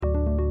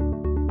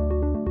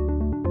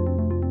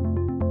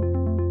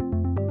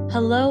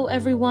Hello,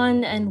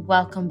 everyone, and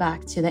welcome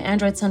back to the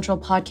Android Central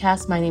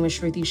podcast. My name is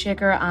Shruti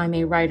Shekhar. I'm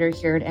a writer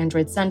here at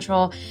Android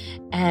Central,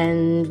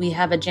 and we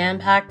have a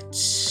jam-packed,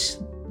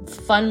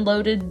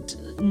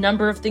 fun-loaded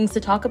number of things to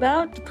talk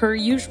about, per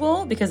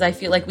usual, because I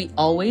feel like we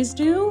always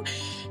do.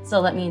 So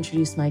let me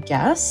introduce my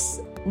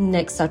guests.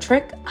 Nick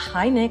Sutrick.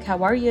 Hi, Nick.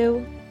 How are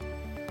you?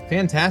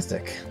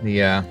 Fantastic.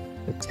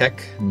 The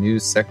tech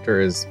news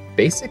sector is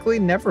basically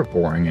never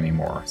boring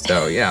anymore.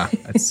 So yeah,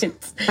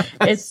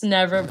 it's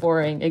never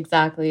boring.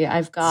 Exactly.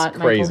 I've got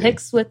Michael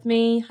Hicks with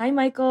me. Hi,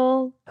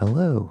 Michael.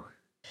 Hello.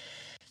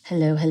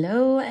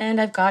 Hello. And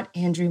I've got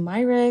Andrew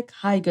Myrick.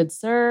 Hi, good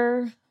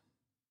sir.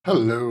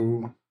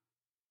 Hello.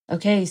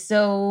 Okay,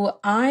 so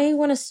I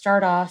want to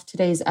start off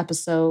today's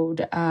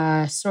episode,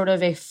 sort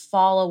of a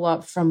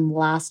follow-up from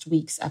last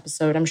week's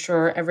episode. I'm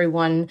sure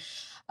everyone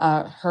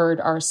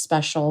heard our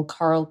special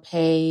Carl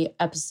Pei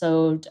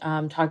episode,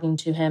 talking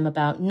to him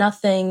about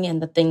nothing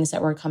and the things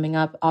that were coming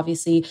up.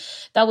 Obviously,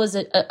 that was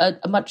a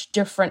much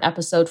different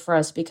episode for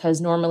us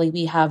because normally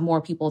we have more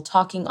people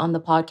talking on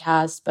the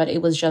podcast, but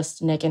it was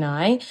just Nick and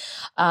I.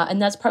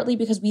 And that's partly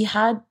because we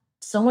had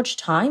so much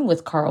time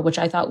with Carl, which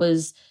I thought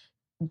was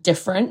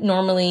different.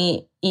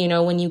 Normally,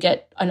 when you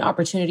get an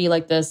opportunity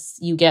like this,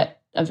 you get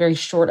a very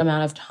short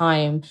amount of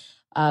time.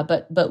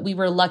 But we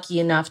were lucky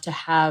enough to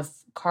have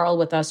Carl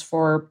with us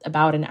for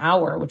about an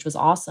hour, which was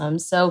awesome.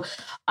 So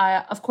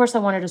of course I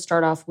wanted to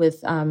start off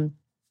with,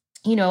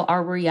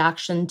 our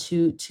reaction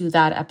to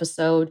that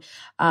episode.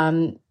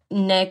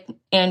 Nick,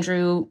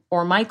 Andrew,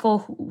 or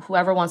Michael,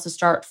 whoever wants to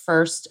start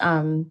first.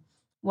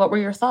 What were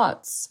your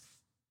thoughts?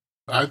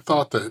 I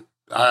thought that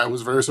I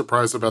was very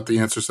surprised about the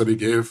answers that he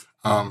gave.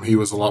 He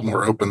was a lot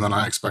more open than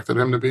I expected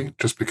him to be,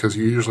 just because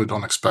you usually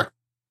don't expect,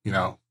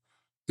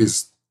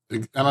 these,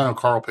 and I know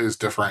Carl Pei is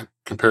different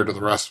compared to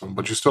the rest of them,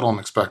 but you still don't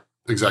expect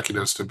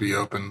executives to be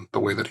open the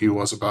way that he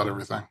was about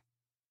everything.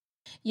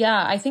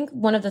 Yeah, I think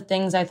one of the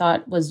things I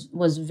thought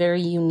was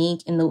very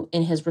unique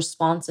in his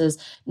responses,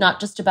 not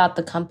just about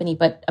the company,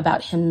 but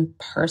about him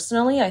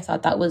personally. I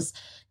thought that was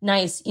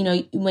nice.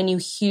 When you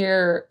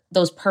hear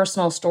those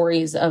personal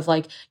stories of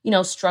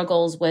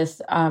struggles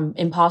with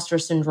imposter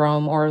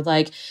syndrome or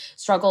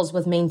struggles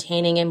with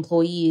maintaining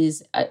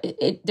employees,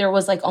 there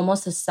was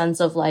almost a sense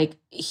of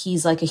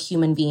he's a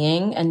human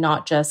being and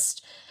not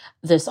just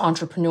this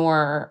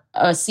entrepreneur,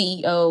 a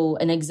CEO,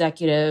 an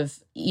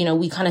executive.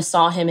 We kind of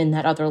saw him in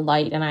that other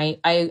light. And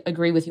I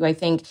agree with you. I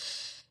think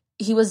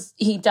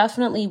he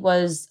definitely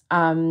was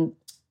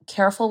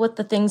careful with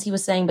the things he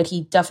was saying, but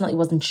he definitely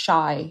wasn't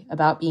shy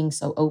about being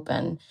so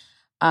open.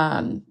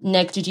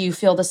 Nick, did you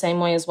feel the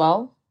same way as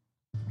well?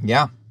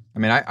 Yeah. I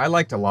mean, I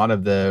liked a lot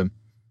of the,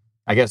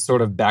 I guess,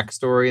 sort of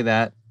backstory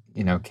that,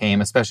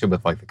 came, especially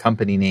with the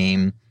company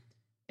name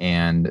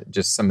and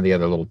just some of the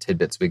other little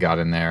tidbits we got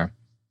in there.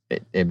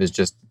 It was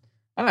just,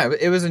 I don't know,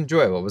 it was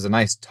enjoyable. It was a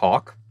nice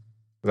talk.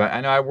 I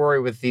know I worry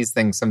with these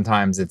things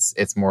sometimes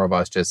it's more of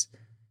us just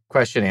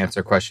question,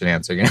 answer,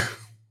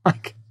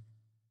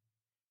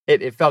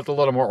 It felt a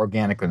little more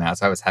organic than that,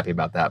 so I was happy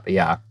about that. But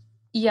yeah.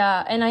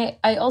 Yeah, and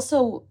I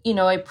also,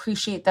 I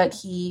appreciate that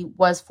he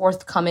was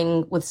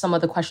forthcoming with some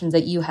of the questions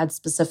that you had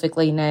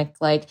specifically, Nick,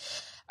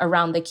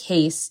 around the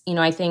case.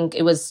 I think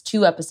it was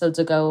 2 episodes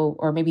ago,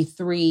 or maybe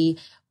 3,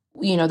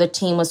 the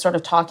team was sort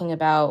of talking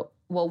about,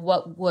 well,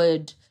 what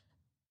would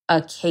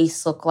a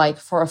case look like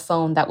for a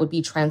phone that would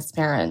be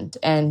transparent?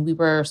 And we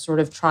were sort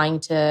of trying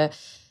to,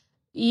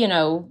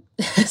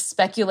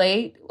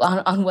 speculate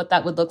on what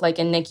that would look like.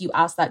 And Nick, you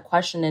asked that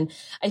question. And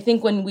I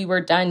think when we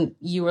were done,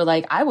 you were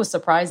like, I was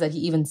surprised that he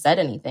even said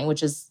anything,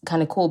 which is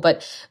kind of cool.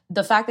 But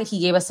the fact that he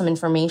gave us some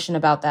information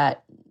about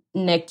that,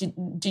 Nick,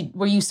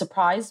 were you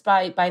surprised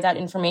by that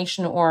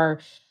information, or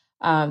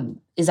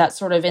is that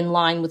sort of in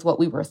line with what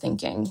we were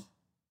thinking?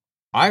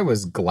 I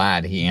was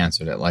glad he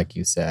answered it, like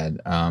you said.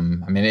 I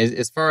mean,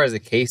 as far as the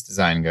case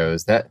design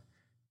goes,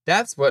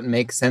 that's what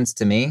makes sense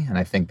to me. And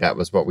I think that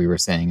was what we were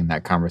saying in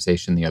that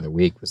conversation the other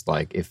week, was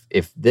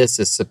if this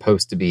is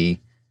supposed to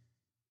be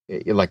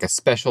like a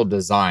special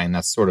design,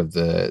 that's sort of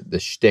the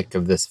shtick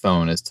of this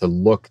phone, is to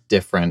look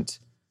different,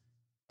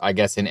 I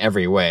guess, in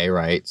every way,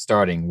 right?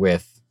 Starting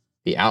with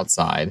the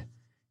outside.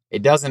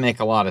 It doesn't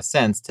make a lot of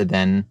sense to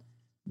then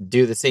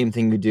do the same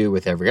thing you do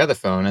with every other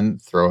phone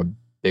and throw a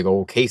big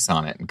old case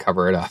on it and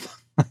cover it up.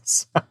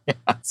 So,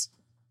 yes.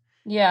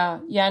 Yeah,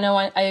 no,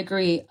 I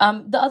agree.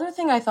 The other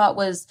thing I thought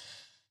was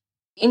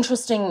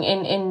interesting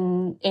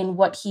in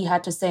what he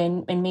had to say,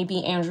 and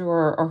maybe Andrew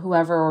or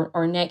whoever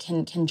or Nick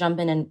can jump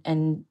in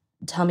and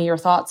tell me your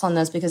thoughts on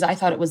this, because I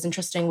thought it was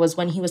interesting, was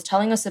when he was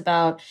telling us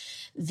about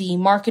the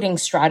marketing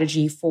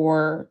strategy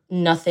for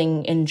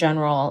nothing in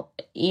general.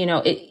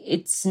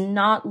 It's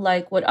not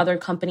like what other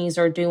companies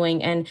are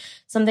doing. And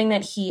something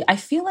that I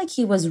feel like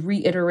he was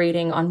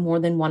reiterating on more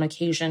than one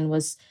occasion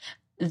was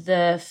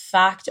the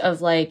fact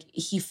of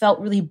he felt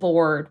really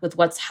bored with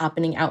what's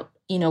happening out,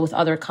 with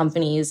other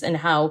companies, and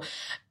how,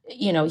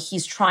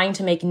 he's trying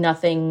to make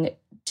nothing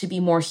to be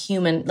more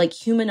human,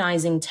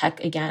 humanizing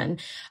tech again,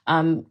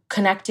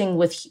 connecting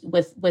with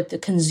the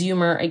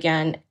consumer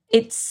again.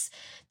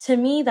 to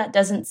me, that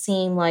doesn't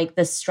seem like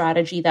the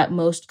strategy that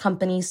most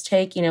companies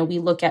take. We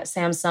look at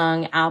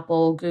Samsung,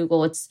 Apple,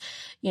 Google, it's,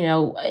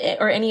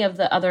 or any of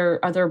the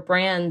other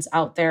brands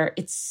out there.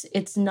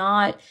 It's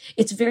not,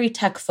 it's very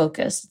tech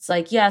focused. It's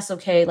like, yes,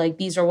 okay, like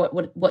these are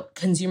what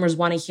consumers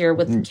want to hear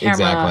with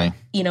camera,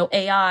 exactly.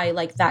 AI,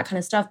 like that kind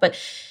of stuff. But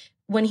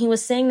when he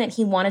was saying that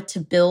he wanted to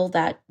build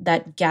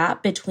that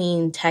gap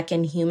between tech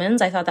and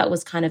humans, I thought that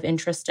was kind of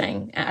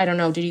interesting. I don't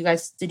know. Did you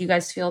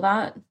guys feel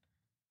that?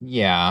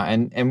 Yeah,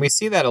 and we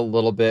see that a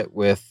little bit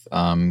with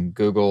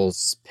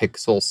Google's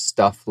Pixel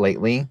stuff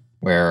lately,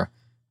 where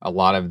a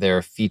lot of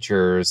their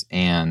features,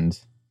 and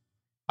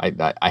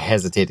I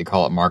hesitate to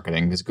call it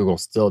marketing because Google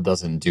still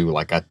doesn't do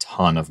like a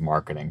ton of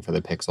marketing for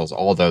the Pixels,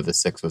 although the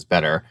 6 was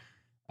better.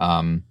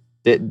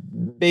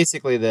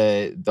 Basically,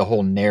 the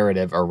whole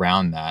narrative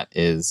around that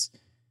is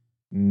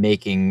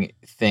making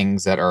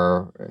things that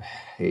are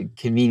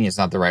convenient is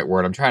not the right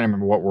word. I'm trying to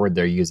remember what word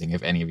they're using,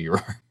 if any of you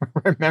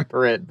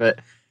remember it, but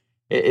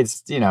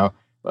it's,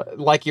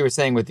 like you were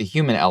saying with the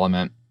human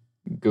element,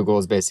 Google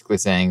is basically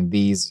saying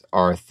these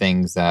are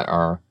things that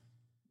are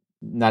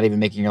not even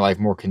making your life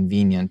more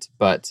convenient,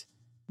 but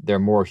they're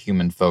more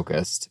human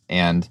focused.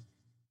 And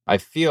I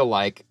feel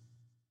like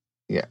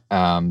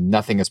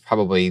nothing is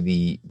probably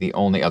the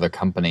only other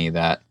company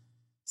that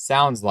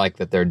sounds like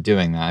that they're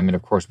doing that. I mean,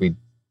 of course, we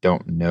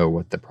don't know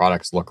what the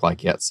products look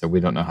like yet, so we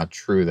don't know how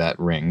true that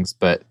rings.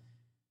 But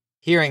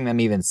hearing them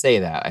even say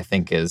that, I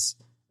think, is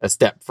a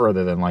step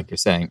further than, like you're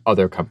saying,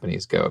 other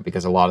companies go,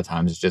 because a lot of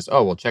times it's just,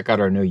 oh, well, check out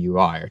our new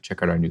UI or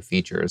check out our new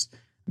features. I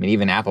mean,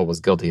 even Apple was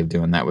guilty of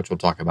doing that, which we'll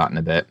talk about in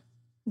a bit.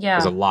 Yeah.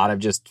 There's a lot of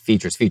just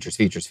features.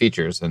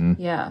 And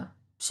yeah.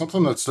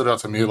 Something that stood out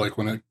to me, like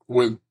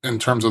in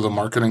terms of the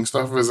marketing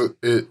stuff, is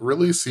it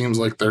really seems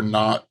like they're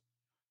not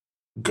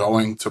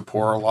going to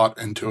pour a lot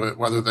into it,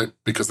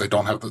 because they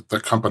don't have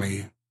the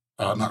company,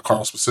 not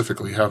Carl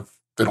specifically,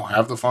 they don't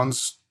have the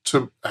funds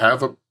to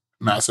have a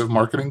massive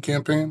marketing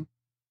campaign.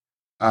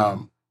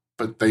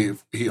 But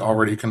he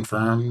already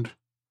confirmed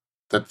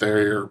that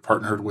they're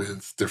partnered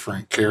with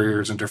different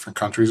carriers in different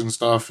countries and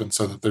stuff, and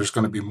so that there's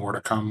going to be more to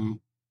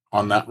come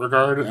on that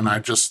regard. And I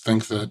just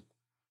think that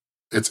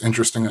it's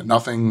interesting that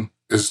nothing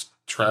is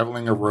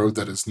traveling a road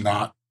that is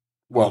not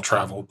well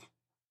traveled.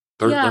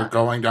 They're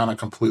going down a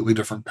completely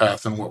different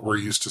path than what we're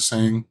used to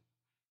seeing,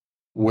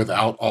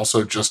 without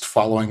also just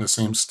following the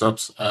same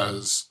steps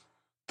as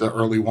the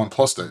early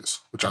OnePlus days,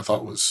 which I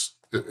thought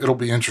it'll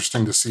be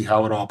interesting to see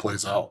how it all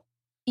plays out.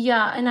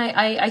 Yeah, and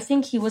I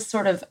think he was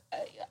sort of,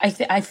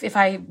 if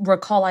I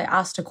recall, I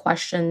asked a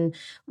question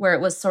where it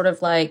was sort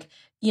of like,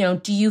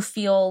 do you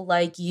feel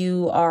like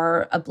you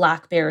are a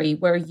BlackBerry,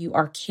 where you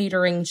are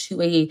catering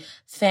to a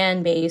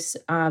fan base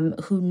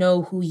who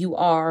know who you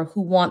are,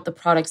 who want the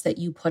products that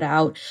you put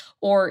out,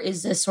 or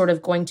is this sort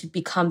of going to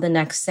become the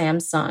next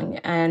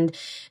Samsung?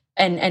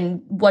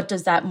 And what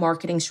does that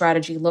marketing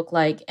strategy look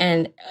like?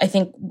 And I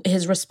think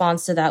his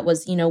response to that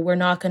was, we're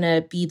not going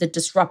to be the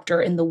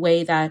disruptor in the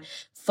way that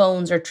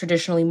phones are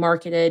traditionally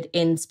marketed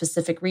in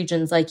specific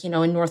regions. Like, in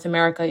North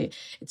America,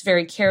 it's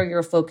very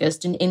carrier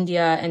focused. In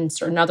India and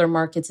certain other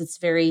markets, it's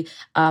very,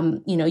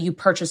 you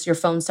purchase your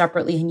phone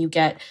separately and you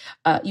get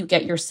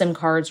your SIM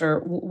cards or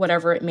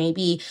whatever it may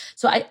be.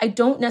 So I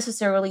don't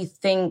necessarily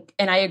think,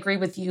 and I agree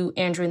with you,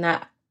 Andrew, in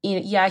that,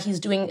 he's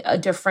doing a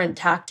different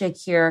tactic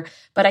here,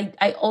 but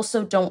I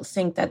also don't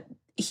think that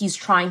he's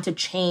trying to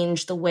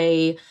change the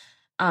way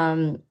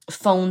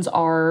phones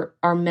are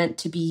meant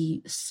to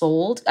be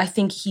sold. I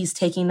think he's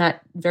taking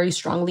that very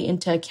strongly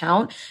into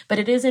account. But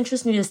it is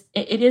interesting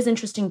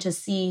to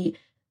see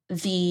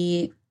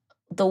the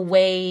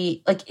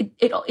way, like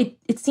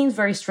it seems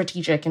very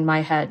strategic in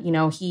my head.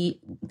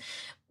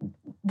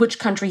 Which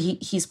country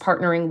he's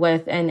partnering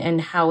with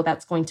and how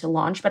that's going to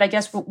launch. But I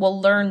guess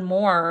we'll learn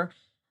more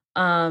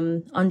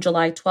on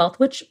July 12th,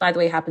 which, by the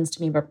way, happens to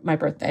be my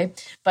birthday.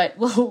 But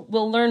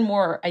we'll learn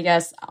more, I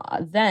guess,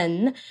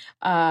 then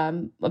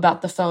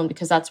about the phone,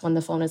 because that's when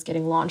the phone is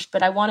getting launched.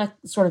 But I want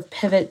to sort of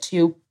pivot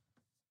to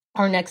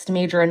our next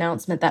major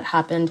announcement that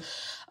happened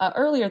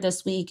earlier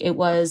this week. It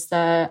was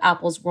the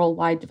Apple's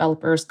Worldwide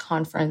Developers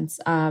Conference.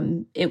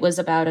 It was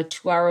about a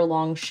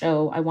 2-hour-long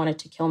show. I wanted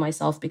to kill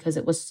myself because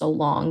it was so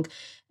long.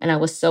 And I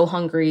was so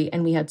hungry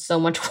and we had so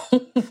much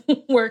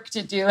work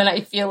to do. And I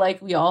feel like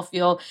we all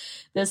feel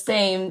the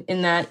same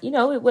in that,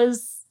 it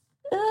was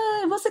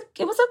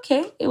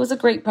okay. It was a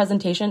great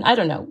presentation. I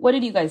don't know. What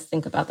did you guys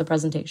think about the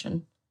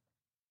presentation?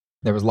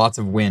 There was lots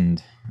of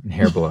wind and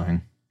hair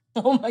blowing.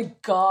 Oh my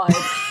God.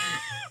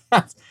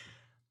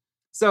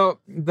 So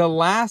the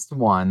last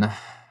one, I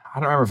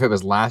don't remember if it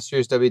was last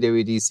year's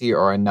WWDC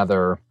or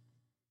another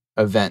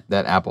event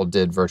that Apple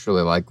did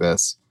virtually like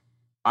this.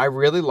 I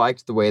really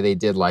liked the way they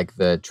did like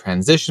the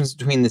transitions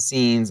between the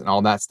scenes and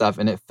all that stuff.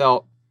 And it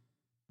felt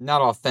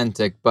not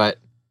authentic, but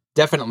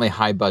definitely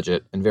high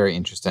budget and very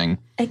interesting.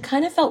 It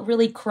kind of felt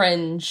really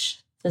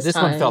cringe this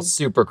time. One felt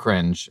super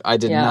cringe. I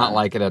did not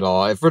like it at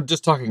all. If we're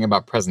just talking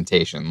about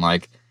presentation,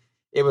 like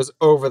it was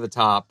over the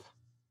top.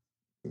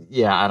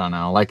 Yeah, I don't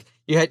know. Like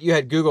you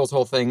had Google's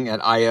whole thing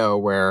at I/O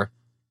where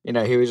You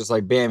know, he was just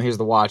like, bam, here's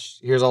the watch.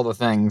 Here's all the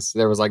things.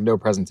 There was like no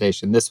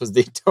presentation. This was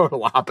the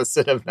total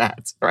opposite of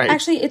that, right?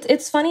 Actually,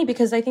 it's funny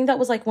because I think that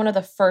was like one of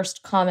the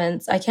first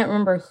comments. I can't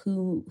remember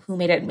who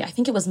made it. I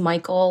think it was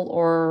Michael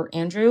or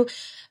Andrew,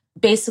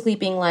 basically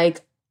being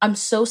like, I'm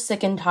so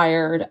sick and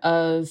tired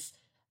of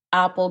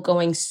Apple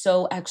going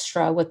so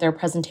extra with their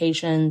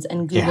presentations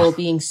and Google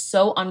being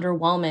so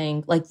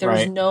underwhelming. Like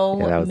there's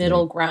no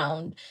middle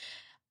ground.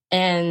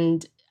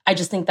 And I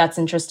just think that's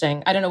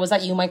interesting. I don't know. Was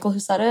that you, Michael, who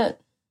said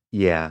it?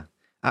 Yeah.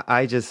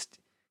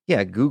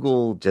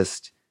 Google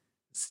just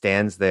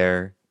stands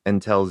there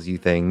and tells you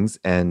things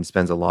and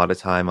spends a lot of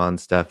time on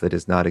stuff that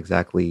is not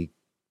exactly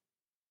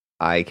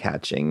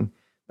eye-catching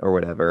or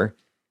whatever.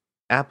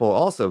 Apple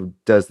also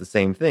does the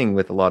same thing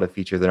with a lot of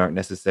features that aren't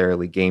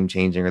necessarily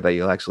game-changing or that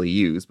you'll actually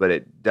use, but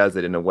it does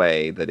it in a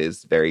way that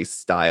is very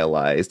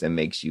stylized and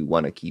makes you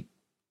want to keep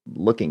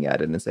looking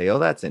at it and say, oh,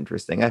 that's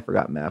interesting. I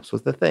forgot Maps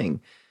was the thing.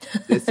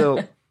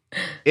 So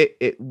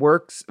it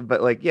works,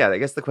 but I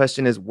guess the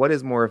question is, what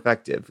is more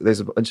effective? There's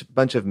a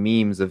bunch of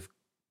memes of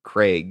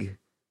Craig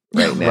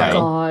right now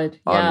God,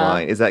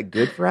 online. Is that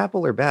good for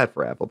Apple or bad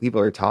for Apple? People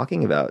are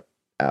talking about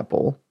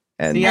Apple.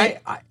 And yeah.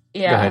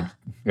 Go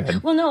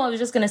ahead. Well, no, I was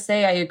just going to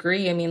say, I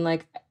agree. I mean,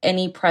 like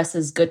any press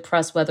is good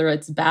press, whether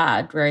it's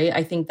bad, right?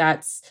 I think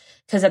that's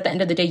because at the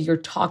end of the day, you're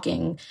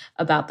talking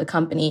about the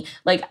company.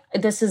 Like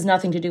this has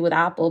nothing to do with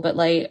Apple, but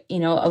like, you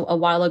know, a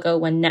while ago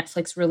when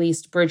Netflix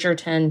released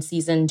Bridgerton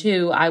season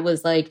 2, I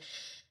was like,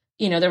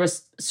 you know, there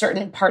was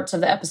certain parts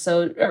of the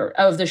episode or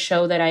of the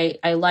show that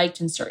I liked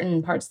and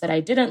certain parts that I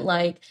didn't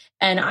like.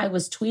 And I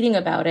was tweeting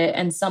about it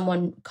and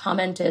someone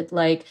commented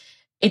like,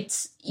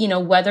 it's, you know,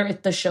 whether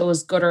the show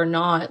is good or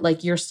not,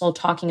 like you're still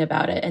talking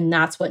about it. And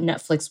that's what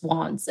Netflix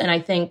wants. And I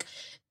think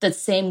the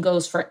same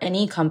goes for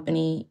any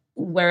company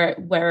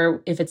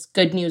where if it's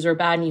good news or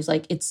bad news,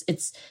 like it's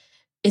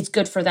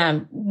good for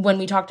them. When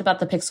we talked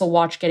about the Pixel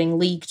Watch getting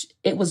leaked,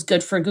 it was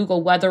good for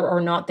Google, whether or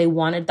not they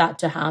wanted that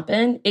to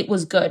happen. It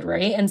was good,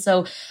 right? And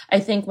so I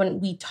think when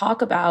we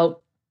talk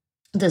about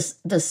this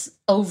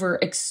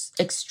over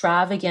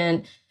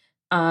extravagant,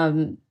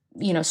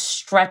 you know,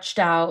 stretched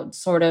out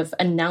sort of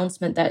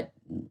announcement that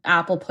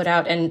Apple put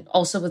out, and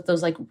also with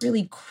those like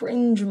really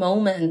cringe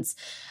moments,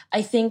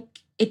 I think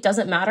it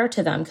doesn't matter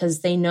to them because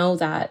they know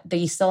that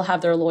they still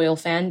have their loyal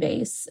fan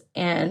base,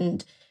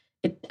 and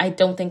I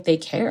don't think they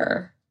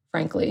care,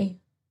 frankly.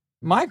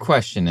 My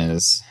question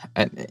is,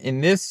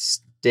 in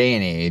this day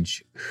and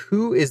age,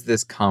 who is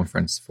this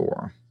conference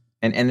for?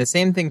 And the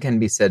same thing can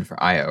be said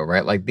for I/O,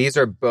 right? Like these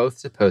are both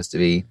supposed to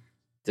be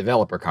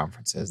developer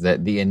conferences.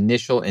 That the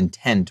initial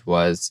intent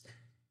was,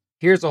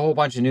 here's a whole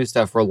bunch of new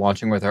stuff we're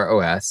launching with our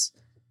OS.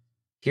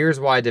 Here's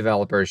why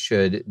developers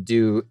should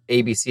do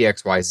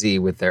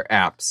ABCXYZ with their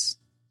apps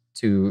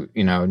to,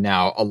 you know,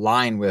 now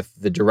align with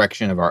the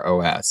direction of our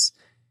OS.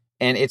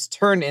 And it's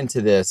turned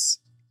into this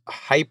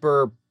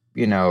hyper,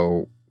 you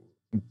know,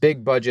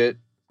 big budget,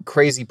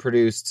 crazy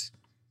produced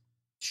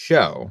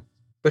show.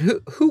 But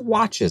who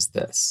watches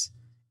this?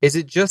 Is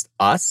it just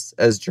us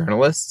as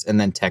journalists and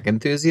then tech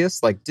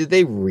enthusiasts? Like, do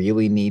they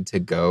really need to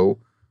go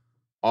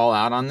all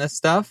out on this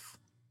stuff?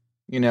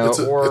 You know,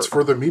 it's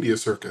for the media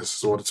circus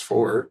is what it's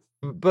for.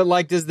 But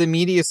like, does the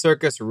media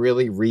circus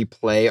really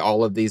replay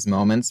all of these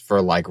moments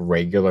for like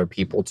regular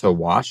people to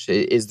watch?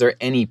 Is there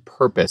any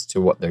purpose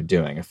to what they're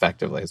doing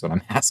effectively is what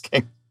I'm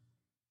asking.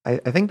 I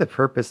think the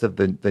purpose of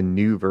the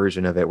new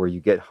version of it, where you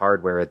get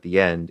hardware at the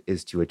end,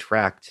 is to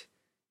attract,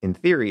 in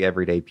theory,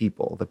 everyday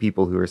people. The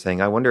people who are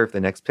saying, I wonder if the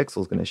next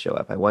Pixel is going to show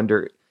up. I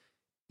wonder,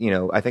 you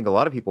know, I think a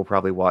lot of people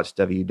probably watched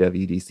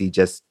WWDC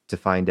just to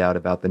find out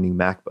about the new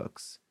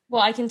MacBooks.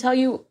 Well, I can tell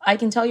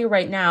you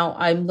right now,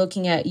 I'm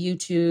looking at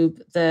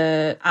YouTube,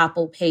 the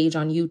Apple page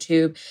on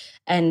YouTube,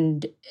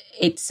 and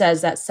it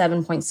says that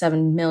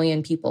 7.7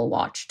 million people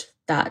watched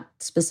that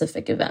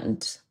specific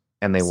event.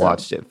 And they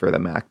watched it for the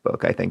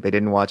MacBook. I think they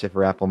didn't watch it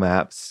for Apple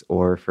Maps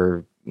or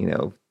for, you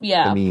know,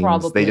 the memes.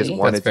 Probably. They just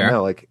wanted to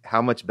know, like,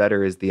 how much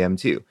better is the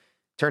M2?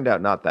 Turned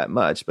out not that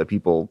much, but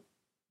people,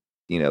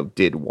 you know,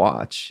 did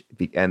watch,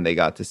 and they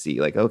got to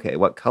see, like, okay,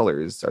 what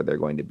colors are there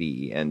going to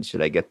be? And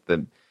should I get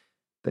the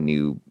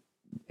new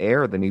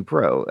Air or the new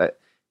Pro?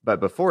 But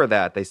before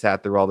that, they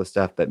sat through all the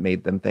stuff that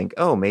made them think,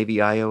 oh, maybe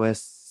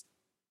iOS,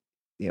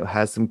 you know,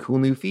 has some cool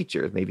new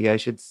features. Maybe I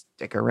should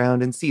stick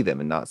around and see them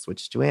and not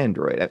switch to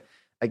Android.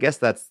 I guess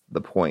that's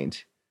the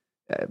point.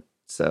 But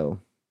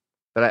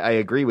I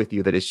agree with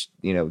you that it's,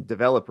 you know,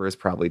 developers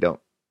probably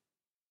don't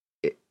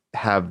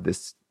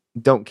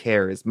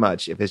care as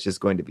much if it's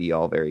just going to be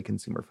all very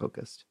consumer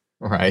focused.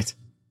 Right.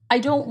 I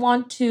don't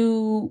want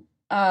to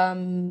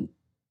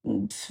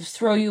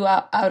throw you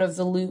out of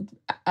the loop,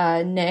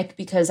 Nick,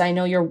 because I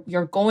know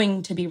you're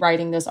going to be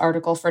writing this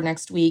article for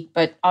next week,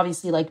 but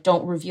obviously, like,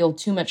 don't reveal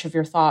too much of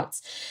your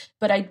thoughts.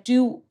 But I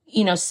do,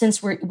 you know,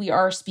 since we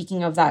are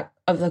speaking of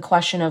the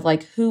question of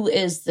like, who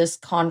is this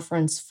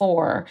conference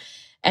for?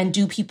 And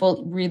do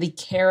people really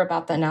care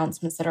about the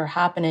announcements that are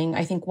happening?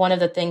 I think one of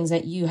the things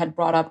that you had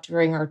brought up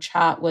during our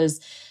chat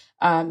was,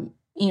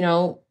 you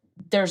know,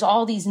 there's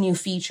all these new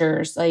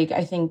features. Like,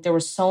 I think there were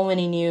so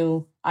many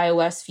new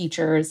iOS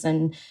features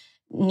and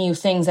new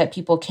things that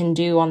people can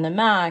do on the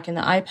Mac and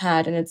the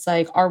iPad. And it's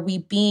like, are we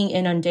being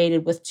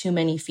inundated with too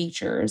many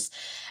features?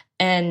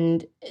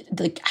 And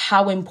like,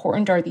 how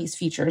important are these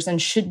features?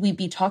 And should we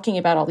be talking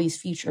about all these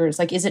features?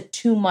 Like, is it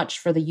too much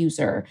for the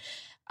user?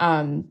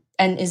 And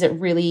is it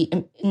really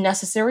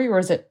necessary, or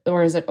is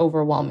it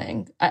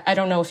overwhelming? I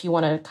don't know if you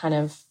want to kind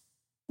of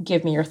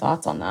give me your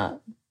thoughts on that.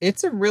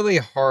 It's a really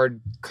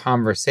hard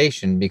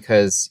conversation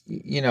because,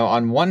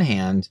 on one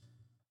hand,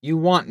 you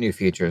want new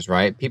features,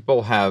 right?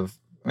 People have,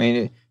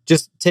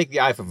 just take the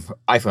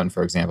iPhone,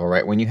 for example,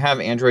 right? When you have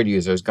Android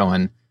users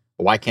going,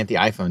 why can't the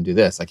iPhone do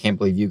this? I can't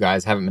believe you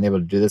guys haven't been able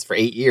to do this for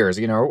 8 years,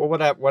 or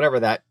whatever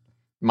that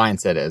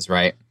mindset is,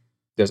 right?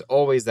 There's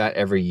always that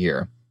every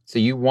year. So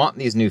you want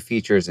these new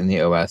features in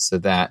the OS so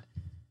that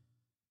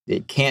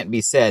it can't be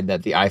said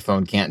that the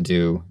iPhone can't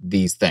do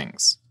these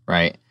things,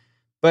 right?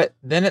 But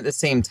then at the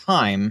same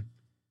time,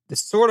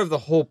 the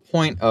whole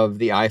point of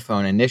the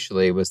iPhone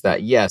initially was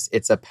that, yes,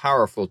 it's a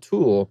powerful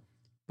tool,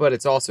 but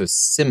it's also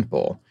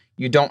simple.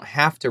 You don't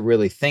have to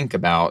really think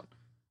about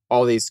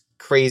all these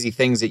crazy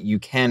things that you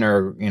can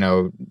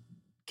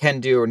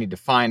do or need to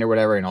find or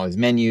whatever in all these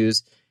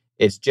menus.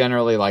 It's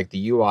generally like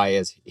the UI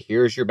is,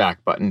 here's your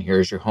back button,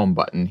 here's your home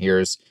button,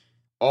 here's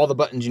all the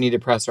buttons you need to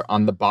press are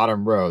on the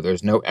bottom row.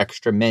 There's no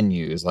extra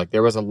menus. Like,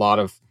 there was a lot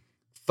of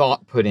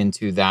thought put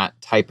into that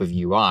type of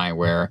UI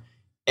where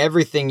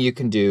everything you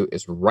can do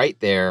is right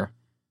there,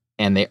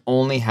 and they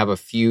only have a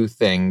few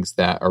things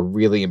that are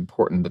really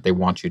important that they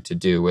want you to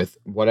do with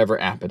whatever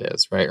app it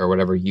is, right? Or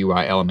whatever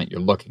UI element you're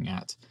looking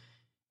at.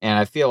 And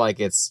I feel like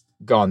it's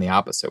gone the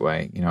opposite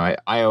way.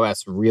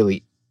 iOS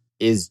really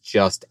is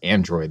just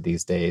Android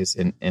these days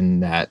in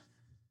that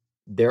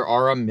there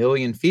are a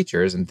million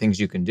features and things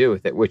you can do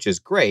with it, which is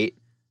great.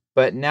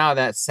 But now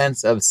that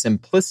sense of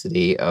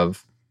simplicity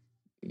of,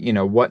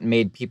 what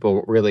made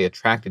people really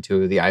attracted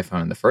to the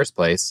iPhone in the first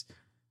place,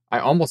 I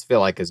almost feel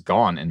like is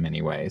gone in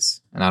many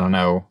ways. And I don't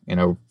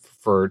know,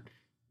 for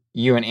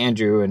you and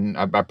Andrew, and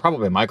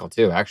probably Michael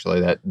too,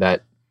 actually,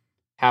 that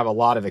have a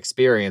lot of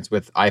experience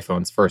with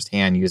iPhones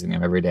firsthand, using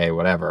them every day,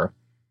 whatever.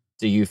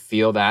 Do you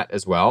feel that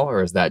as well?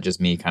 Or is that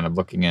just me kind of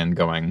looking in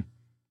going,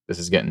 this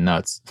is getting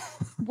nuts?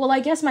 Well,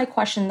 I guess my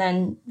question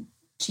then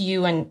to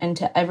you and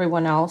to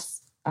everyone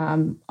else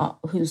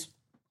who's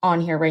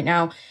on here right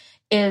now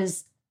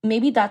is,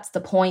 maybe that's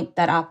the point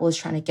that Apple is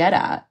trying to get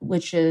at,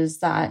 which is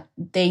that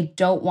they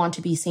don't want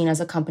to be seen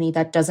as a company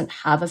that doesn't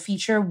have a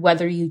feature,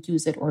 whether you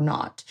use it or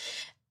not.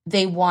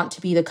 They want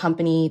to be the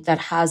company that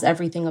has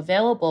everything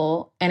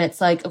available. And it's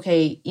like,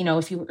 okay,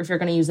 if you're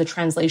going to use a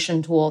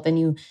translation tool,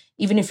 then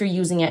even if you're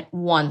using it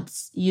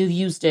once, you've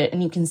used it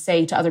and you can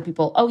say to other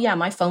people, oh yeah,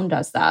 my phone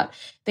does that.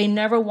 They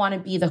never want to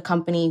be the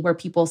company where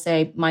people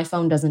say, my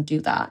phone doesn't do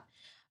that.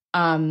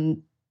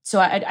 So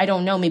I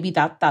don't know, maybe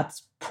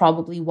that's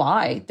probably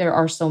why there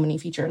are so many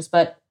features,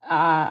 but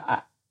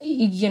I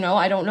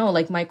don't know,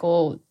 like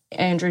Michael,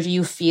 Andrew, do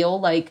you feel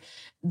like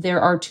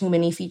there are too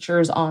many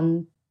features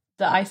on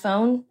the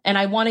iPhone? And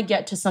I want to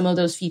get to some of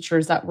those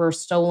features that were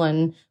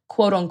stolen,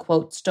 quote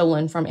unquote,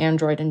 stolen from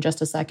Android in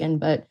just a second.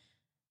 But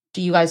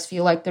do you guys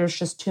feel like there's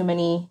just too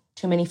many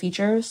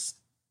features?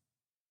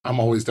 I'm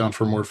always down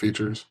for more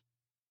features.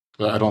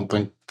 I don't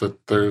think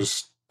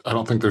there's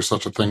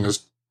such a thing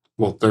as,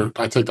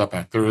 I take that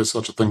back. There is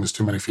such a thing as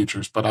too many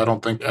features, but I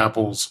don't think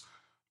Apple's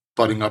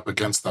butting up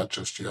against that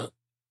just yet.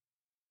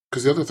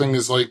 Because the other thing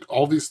is, like,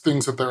 all these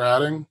things that they're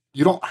adding,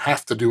 you don't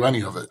have to do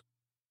any of it.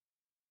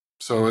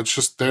 So it's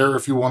just there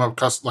if you want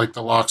to like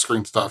the lock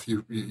screen stuff,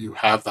 you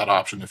have that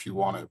option if you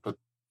want it, but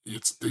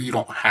you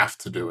don't have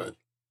to do it.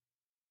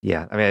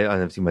 Yeah, I don't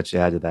have too much to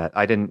add to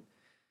that.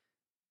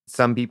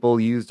 Some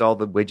people used all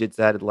the widgets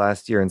added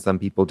last year, and some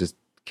people just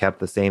kept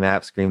the same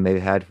app screen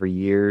they've had for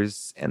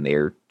years, and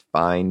they're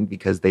fine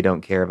because they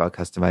don't care about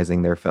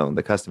customizing their phone.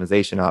 The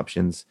customization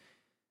options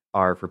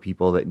are for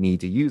people that need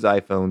to use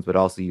iPhones but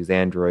also use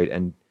Android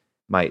and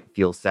might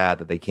feel sad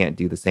that they can't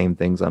do the same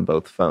things on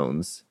both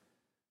phones.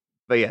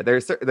 But yeah,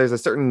 there's a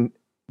certain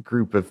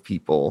group of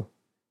people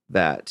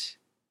that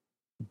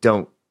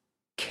don't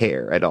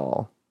care at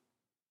all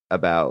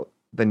about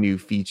the new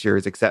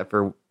features, except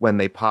for when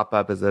they pop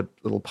up as a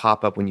little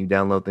pop-up when you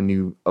download the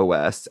new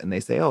OS, and they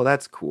say, oh,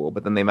 that's cool,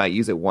 but then they might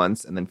use it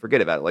once and then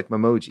forget about it, like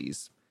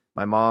Memojis.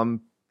 My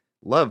mom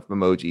loved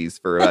Memojis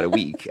for about a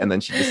week, and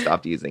then she just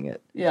stopped using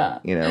it. Yeah.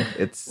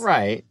 It's...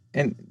 Right.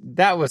 And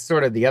that was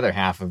sort of the other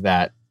half of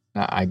that,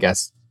 I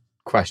guess,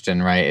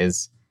 question, right,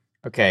 is,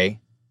 okay,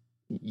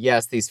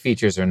 yes, these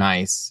features are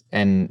nice.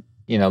 And,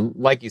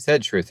 like you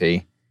said,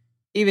 Shruti,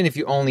 even if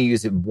you only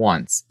use it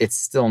once, it's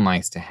still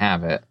nice to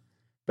have it.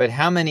 But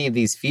how many of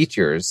these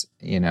features,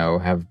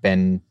 have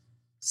been,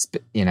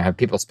 have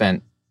people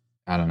spent,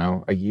 I don't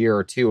know, a year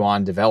or two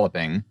on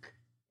developing,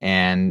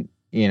 and,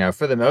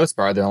 for the most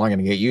part, they're only going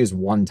to get used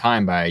one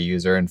time by a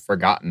user and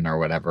forgotten or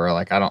whatever.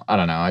 Like, I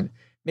don't know.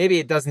 Maybe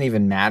it doesn't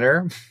even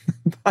matter,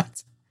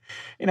 but,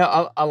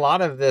 a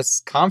lot of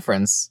this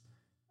conference,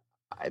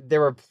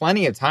 there were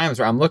plenty of times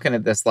where I'm looking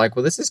at this like,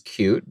 well, this is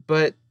cute,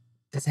 but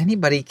does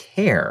anybody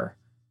care?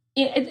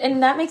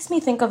 And that makes me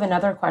think of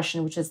another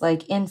question, which is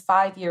like, in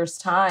 5 years'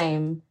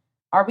 time,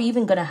 are we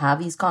even going to have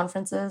these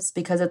conferences?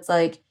 Because it's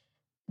like,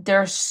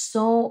 there's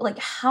so, like,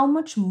 how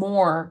much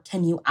more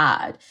can you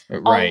add?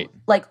 Right.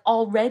 Like,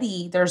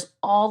 already there's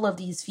all of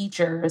these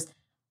features.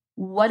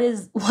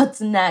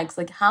 What's next?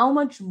 Like, how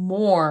much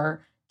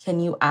more can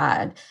you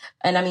add?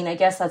 And I mean, I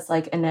guess that's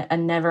like a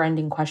never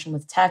ending question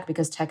with tech,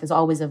 because tech is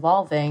always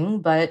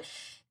evolving, but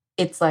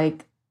it's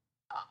like,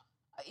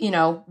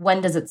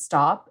 when does it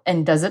stop?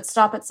 And does it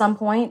stop at some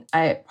point?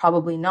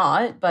 Probably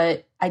not,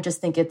 but I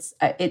just think it's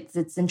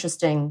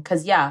interesting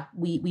because, yeah,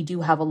 we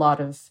do have a lot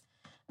of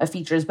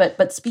features.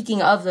 But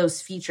speaking of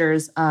those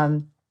features,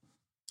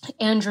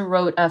 Andrew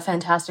wrote a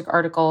fantastic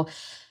article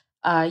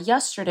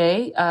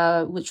yesterday,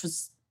 which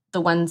was the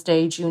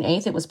Wednesday, June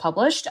 8th, it was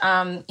published.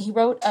 He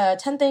wrote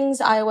 10 things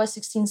iOS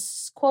 16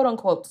 quote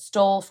unquote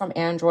stole from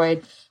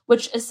Android,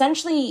 which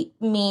essentially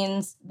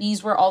means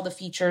these were all the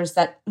features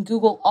that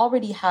Google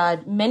already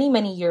had many,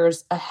 many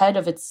years ahead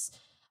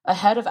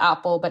of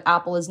Apple, but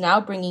Apple is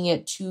now bringing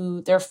it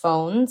to their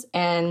phones.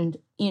 And,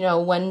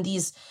 when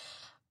these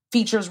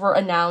features were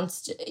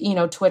announced,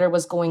 Twitter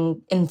was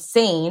going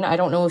insane. I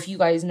don't know if you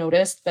guys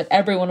noticed, but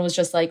everyone was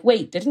just like,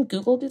 wait, didn't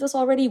Google do this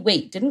already?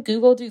 Wait, didn't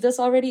Google do this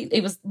already?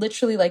 It was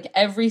literally like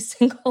every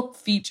single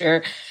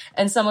feature.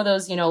 And some of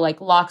those,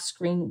 like lock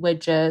screen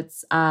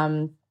widgets,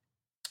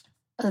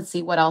 let's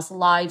see what else,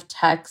 live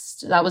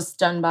text that was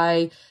done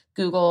by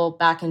Google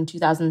back in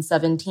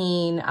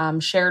 2017,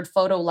 shared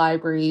photo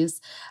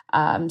libraries,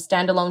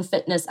 standalone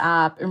fitness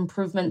app,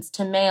 improvements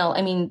to mail.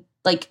 I mean,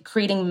 like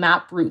creating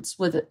map routes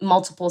with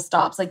multiple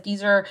stops. Like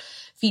these are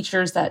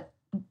features that,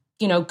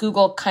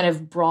 Google kind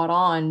of brought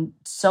on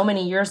so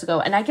many years ago.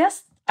 And I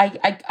guess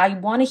I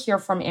want to hear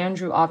from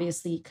Andrew,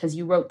 obviously, because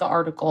you wrote the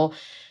article.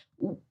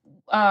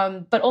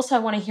 But also I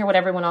want to hear what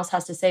everyone else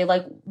has to say.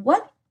 Like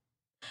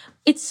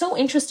it's so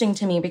interesting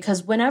to me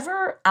because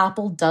whenever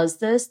Apple does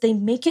this, they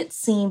make it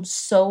seem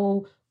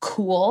so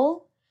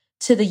cool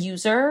to the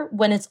user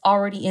when it's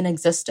already in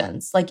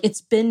existence. Like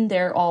it's been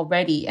there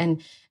already.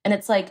 And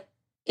it's like,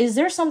 is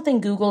there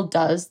something Google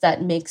does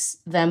that makes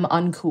them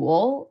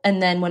uncool?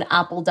 And then when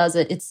Apple does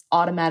it, it's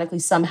automatically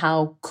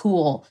somehow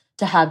cool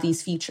to have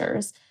these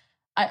features.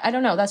 I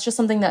don't know. That's just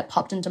something that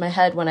popped into my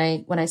head when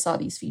I saw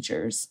these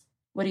features.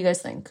 What do you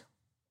guys think?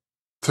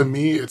 To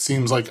me, it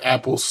seems like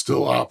Apple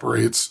still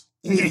operates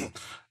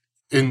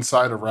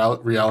inside a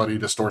reality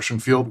distortion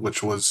field,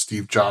 which was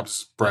Steve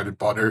Jobs' bread and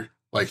butter.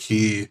 Like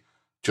he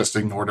just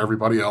ignored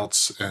everybody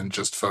else and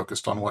just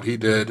focused on what he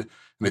did.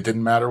 And it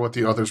didn't matter what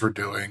the others were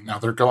doing. Now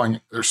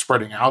they're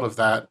spreading out of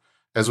that,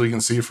 as we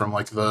can see from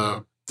like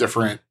the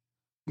different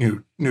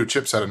new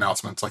chipset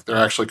announcements. Like they're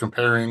actually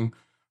comparing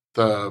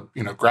the,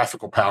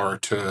 graphical power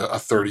to a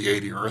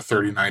 3080 or a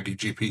 3090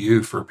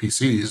 GPU for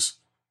PCs.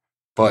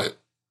 But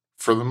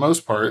for the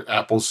most part,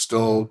 Apple's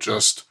still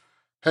just,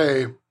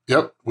 hey,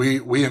 yep,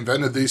 we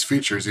invented these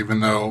features, even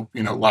though,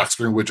 lock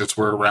screen widgets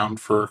were around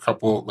for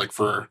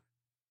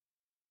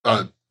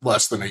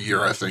less than a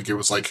year. I think it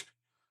was like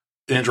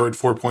Android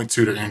 4.2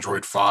 to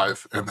Android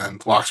 5, and then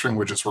lock screen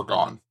widgets were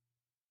gone.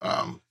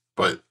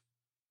 But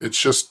I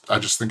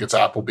just think it's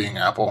Apple being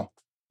Apple.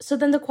 So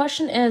then the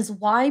question is,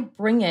 why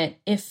bring it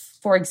if,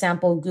 for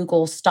example,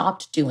 Google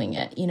stopped doing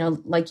it?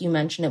 Like you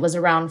mentioned, it was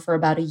around for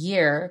about a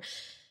year,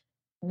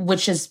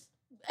 which is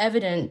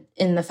evident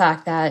in the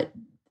fact that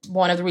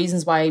one of the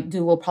reasons why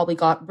Google probably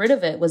got rid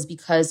of it was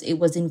because it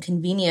was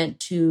inconvenient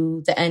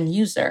to the end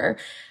user.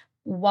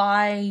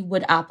 Why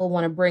would Apple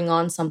want to bring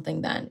on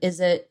something then?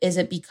 Is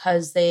it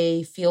because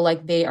they feel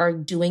like they are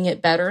doing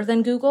it better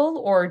than Google,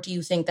 or do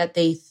you think that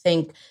they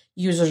think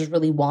users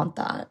really want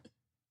that?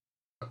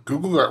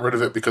 Google got rid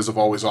of it because of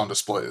always on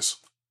displays.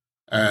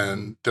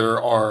 And there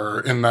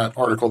are, in that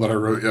article that I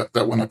wrote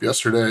that went up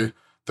yesterday,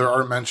 there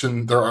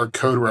are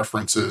code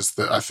references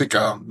that I think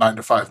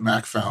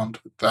 9to5Mac found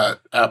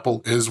that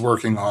Apple is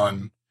working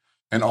on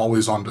an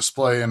always on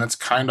display. And it's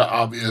kind of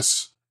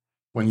obvious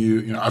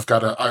when I've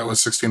got an iOS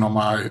 16 on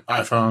my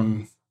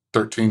iPhone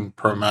 13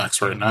 Pro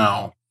Max right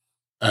now,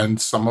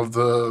 and some of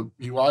the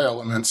UI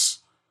elements,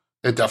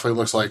 it definitely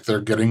looks like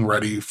they're getting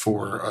ready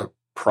for a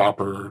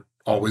proper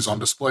always on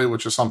display,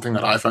 which is something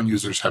that iPhone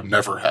users have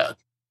never had.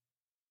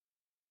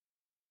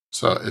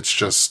 So it's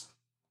just,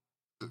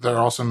 they're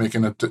also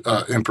making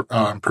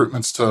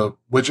improvements to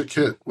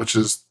WidgetKit, which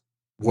is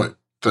what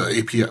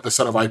the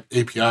set of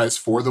APIs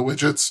for the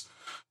widgets,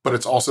 but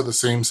it's also the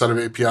same set of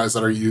APIs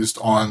that are used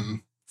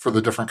for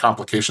the different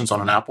complications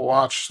on an Apple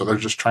Watch. So they're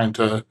just trying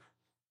to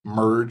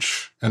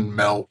merge and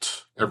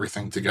melt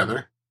everything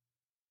together.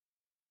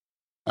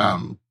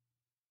 But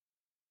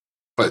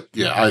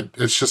yeah,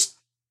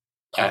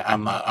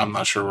 I'm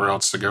not sure where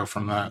else to go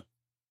from that.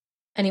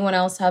 Anyone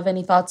else have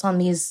any thoughts on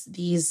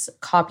these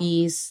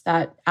copies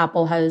that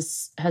Apple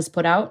has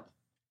put out?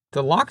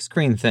 The lock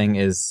screen thing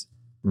is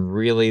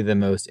really the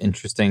most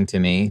interesting to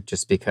me,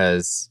 just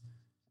because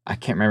I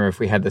can't remember if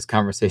we had this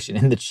conversation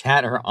in the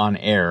chat or on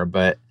air,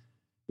 but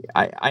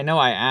I know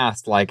I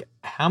asked, like,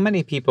 how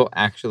many people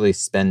actually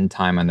spend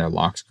time on their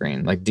lock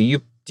screen? Like, do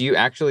you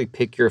actually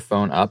pick your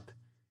phone up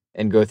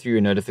and go through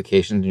your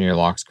notifications in your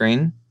lock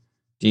screen?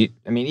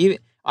 Even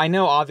I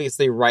know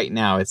obviously right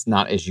now it's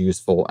not as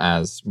useful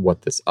as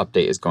what this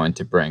update is going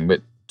to bring,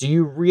 but do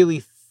you really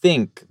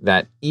think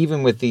that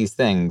even with these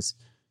things,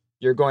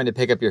 you're going to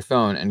pick up your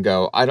phone and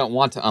go, I don't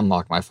want to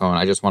unlock my phone,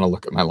 I just want to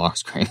look at my lock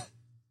screen?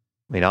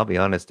 I mean, I'll be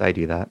honest, I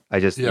do that. I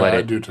just Yeah, let I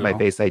it, do too. my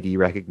Face ID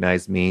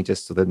recognize me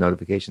just so the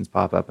notifications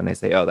pop up and I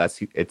say, oh,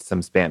 it's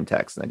some spam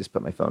text. And I just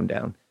put my phone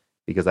down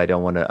because I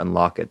don't want to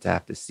unlock it to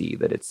have to see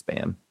that it's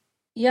spam.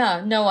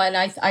 Yeah, no,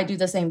 and I do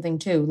the same thing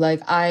too.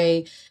 Like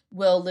I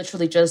will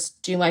literally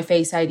just do my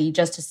Face ID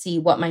just to see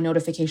what my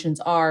notifications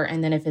are,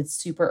 and then if it's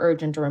super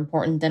urgent or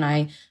important, then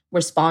I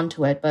respond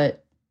to it.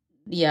 But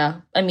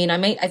yeah, I mean,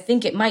 I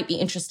think it might be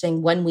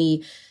interesting when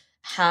we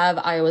have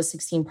iOS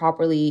 16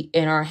 properly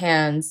in our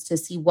hands to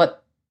see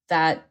what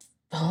that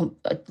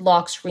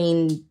lock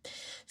screen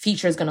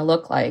feature is going to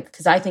look like,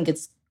 because I think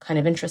it's kind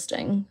of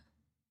interesting.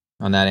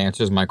 And that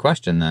answers my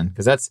question then,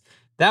 because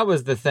that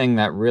was the thing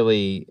that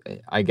really,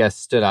 I guess,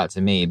 stood out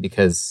to me,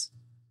 because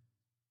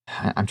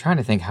I'm trying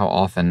to think how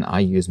often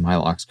I use my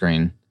lock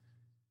screen.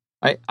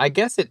 I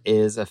guess it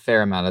is a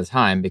fair amount of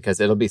time because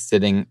it'll be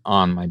sitting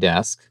on my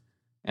desk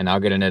and I'll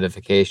get a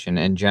notification,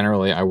 and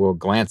generally I will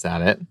glance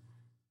at it,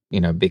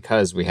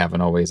 because we have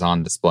an always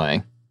on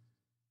display.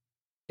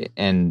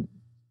 And,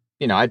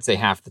 I'd say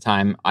half the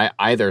time I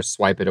either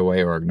swipe it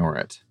away or ignore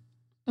it.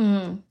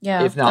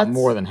 Yeah. If not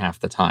more than half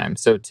the time.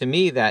 So to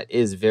me, that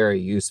is very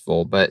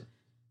useful, but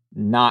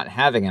not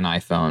having an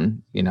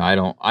iPhone,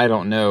 I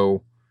don't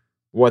know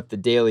what the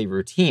daily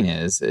routine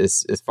is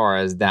as far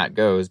as that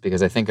goes,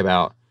 because I think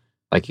about,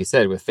 like you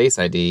said, with Face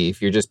ID,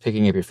 if you're just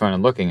picking up your phone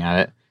and looking at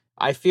it,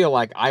 I feel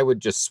like I would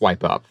just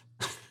swipe up.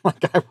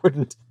 Like I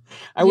wouldn't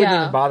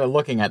even bother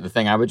looking at the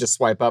thing. I would just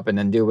swipe up and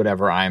then do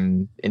whatever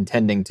I'm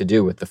intending to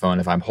do with the phone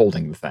if I'm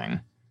holding the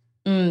thing.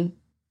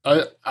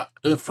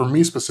 For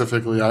me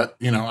specifically, I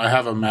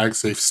have a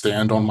MagSafe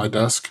stand on my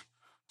desk.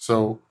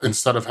 So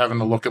instead of having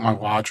to look at my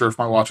watch, or if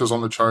my watch is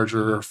on the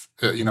charger,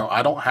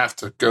 I don't have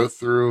to go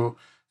through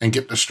and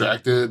get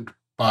distracted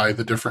by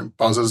the different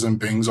buzzes and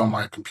bings on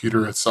my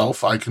computer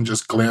itself. I can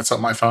just glance at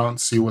my phone,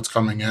 see what's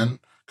coming in,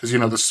 because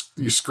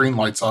the screen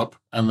lights up,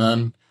 and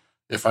then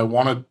if I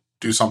want to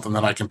do something,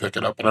 then I can pick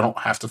it up, but I don't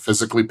have to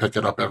physically pick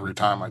it up every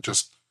time.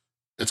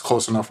 It's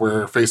close enough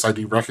where Face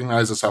ID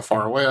recognizes how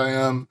far away I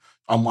am,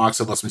 unlocks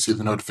it, lets me see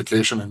the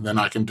notification, and then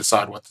I can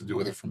decide what to do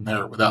with it from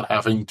there without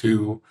having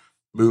to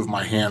move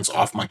my hands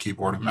off my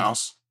keyboard and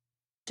mouse.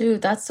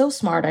 Dude, that's so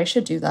smart. I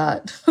should do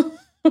that.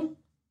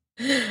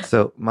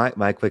 So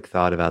my quick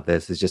thought about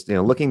this is just,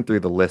 looking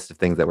through the list of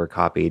things that were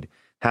copied,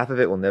 half of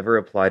it will never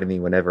apply to me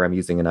whenever I'm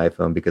using an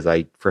iPhone, because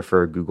I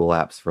prefer Google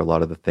Apps for a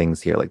lot of the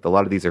things here. Like a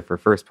lot of these are for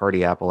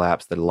first-party Apple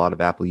apps that a lot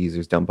of Apple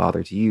users don't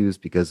bother to use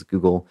because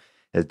Google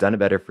has done it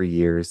better for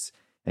years.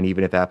 And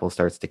even if Apple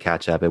starts to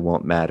catch up, it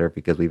won't matter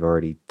because we've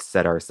already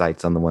set our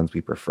sights on the ones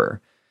we prefer.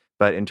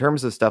 But in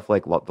terms of stuff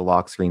like the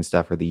lock screen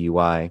stuff or the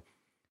UI,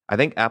 I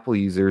think Apple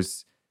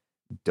users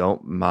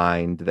don't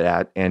mind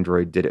that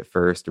Android did it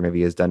first, or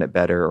maybe has done it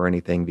better or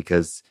anything,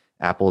 because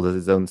Apple does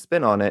its own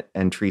spin on it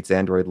and treats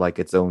Android like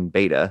its own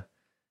beta,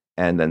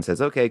 and then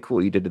says, okay,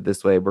 cool, you did it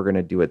this way, we're going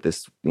to do it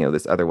this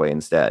other way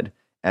instead.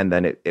 And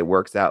then it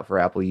works out for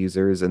Apple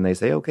users, and they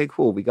say, okay,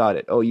 cool, we got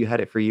it. Oh, you had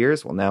it for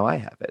years? Well, now I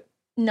have it.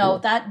 No,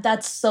 cool.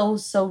 That's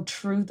so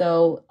true,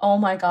 though. Oh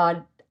my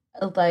God.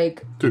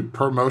 Like, dude,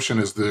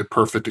 ProMotion is the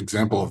perfect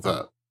example of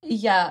that.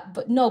 Yeah,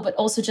 but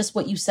also just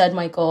what you said,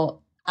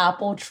 Michael.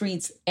 Apple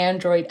treats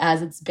Android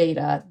as its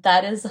beta.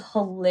 That is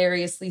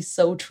hilariously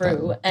so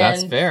true.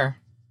 That's fair.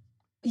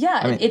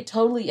 Yeah, it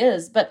totally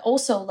is. But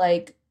also,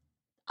 like,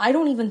 I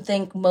don't even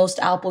think most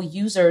Apple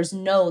users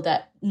know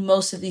that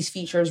most of these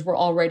features were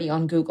already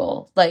on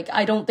Google. Like,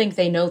 I don't think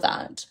they know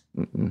that.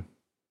 Mm-mm.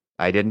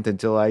 I didn't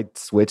until I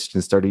switched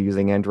and started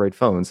using Android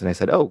phones. And I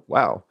said, oh,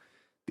 wow,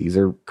 these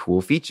are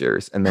cool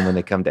features. And then when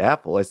they come to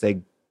Apple, I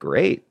say,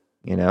 great.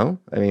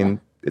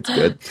 It's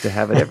good to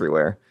have it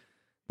everywhere.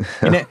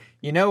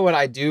 You know what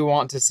I do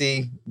want to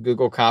see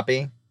Google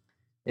copy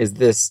is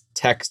this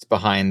text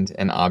behind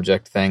an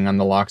object thing on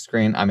the lock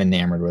screen. I'm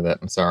enamored with it.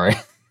 I'm sorry.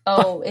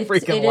 Oh, it's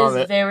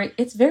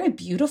very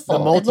beautiful.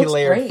 The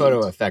multi-layered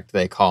photo effect,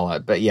 they call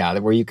it. But yeah,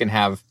 where you can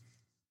have,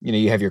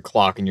 you have your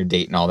clock and your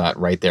date and all that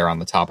right there on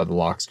the top of the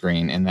lock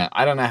screen. And that,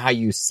 I don't know how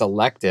you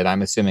select it.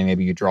 I'm assuming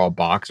maybe you draw a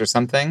box or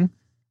something.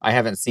 I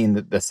haven't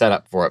seen the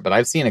setup for it, but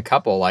I've seen a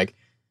couple, like,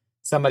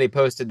 somebody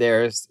posted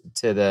theirs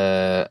to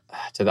the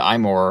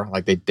iMore,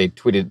 like they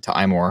tweeted to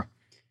iMore,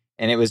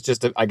 and it was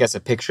just a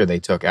picture they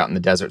took out in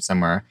the desert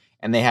somewhere,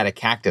 and they had a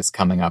cactus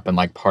coming up, and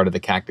like part of the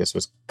cactus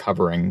was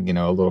covering,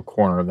 a little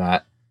corner of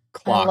that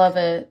clock. I love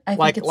it. I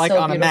think it's like so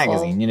on beautiful. A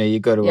magazine. You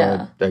go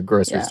to a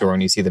grocery store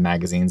and you see the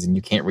magazines, and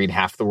you can't read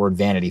half the word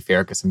Vanity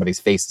Fair because somebody's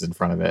face is in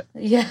front of it.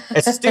 Yeah,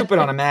 it's stupid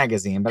on a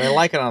magazine, but I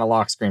like it on a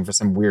lock screen for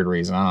some weird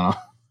reason. I don't know.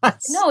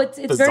 No, it's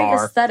very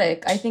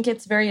aesthetic. I think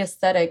it's very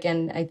aesthetic,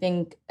 and I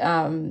think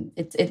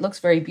it looks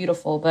very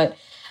beautiful. But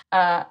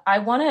I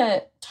want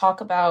to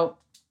talk about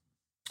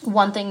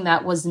one thing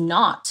that was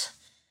not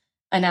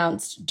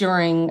announced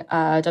during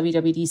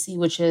WWDC,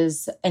 which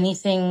is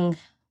anything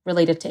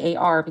related to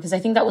AR, because I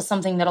think that was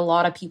something that a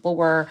lot of people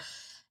were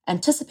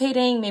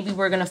anticipating. Maybe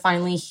we're going to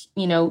finally,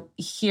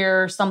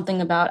 hear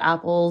something about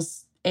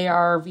Apple's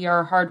AR,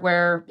 VR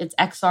hardware, its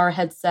XR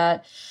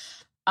headset.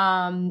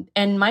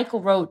 And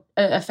Michael wrote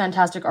a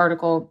fantastic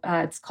article.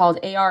 It's called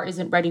AR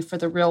Isn't Ready for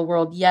the Real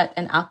World Yet,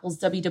 and Apple's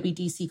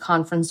WWDC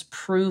conference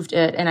proved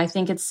it. And I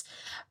think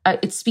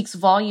it speaks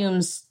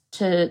volumes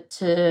to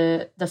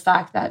the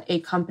fact that a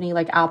company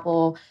like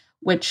Apple,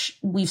 which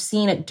we've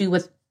seen it do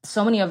with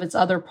so many of its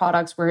other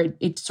products, where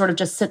it sort of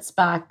just sits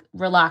back,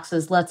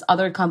 relaxes, lets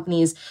other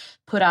companies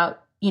put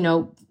out,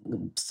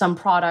 some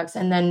products,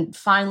 and then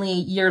finally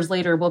years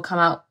later will come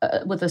out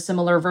with a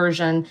similar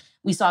version.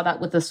 We saw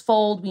that with this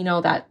Fold. We know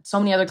that so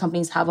many other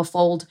companies have a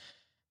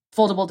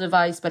foldable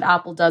device, but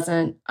Apple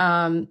doesn't.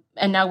 And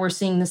now we're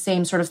seeing the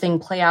same sort of thing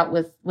play out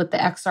with the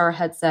XR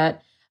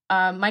headset.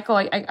 Michael,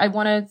 I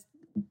want to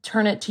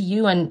turn it to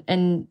you,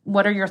 and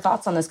what are your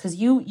thoughts on this? Because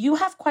you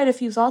have quite a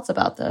few thoughts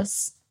about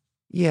this.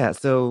 Yeah.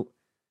 So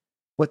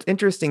what's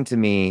interesting to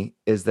me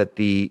is that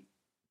the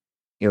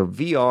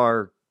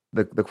VR,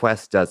 the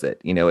Quest does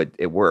it.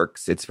 It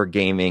works. It's for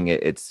gaming.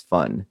 It's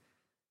fun.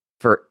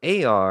 For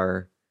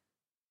AR,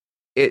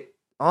 it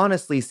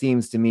honestly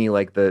seems to me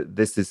like the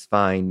 "this is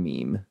fine"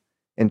 meme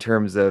in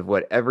terms of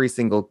what every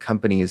single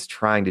company is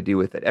trying to do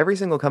with it. Every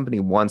single company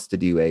wants to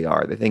do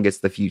AR. They think it's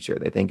the future.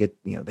 They think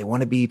they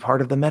want to be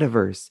part of the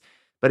metaverse.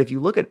 But if you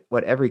look at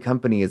what every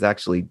company has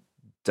actually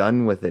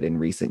done with it in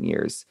recent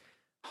years,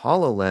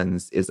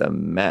 HoloLens is a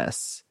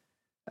mess.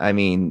 I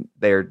mean,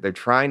 they're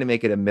trying to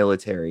make it a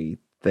military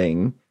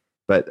thing,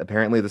 but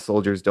apparently the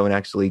soldiers don't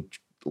actually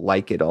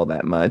like it all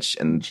that much.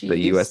 And the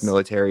US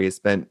military has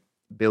spent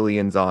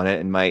billions on it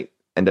and might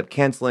end up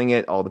canceling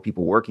it. All the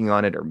people working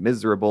on it are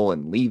miserable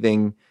and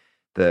leaving.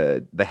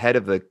 The head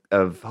of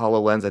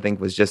HoloLens, I think,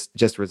 was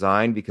just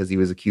resigned because he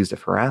was accused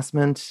of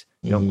harassment.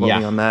 Don't quote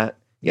me on that.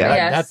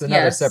 Yeah, that's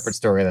another separate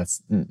story.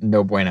 That's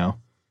no bueno.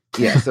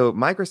 Yeah, so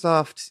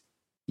Microsoft,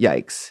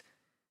 yikes.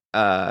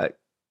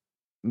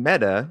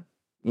 Meta,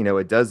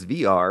 it does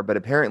VR, but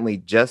apparently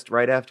just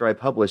right after I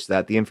published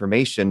that, the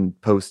information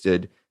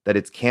posted that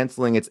it's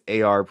canceling its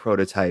AR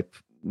prototype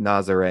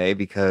Nazare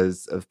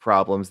because of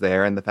problems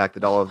there, and the fact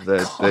that all of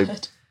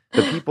the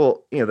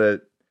people,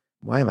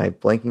 why am I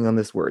blanking on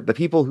this word? The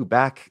people who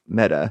back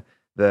Meta,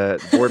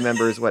 the board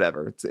members,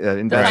 whatever,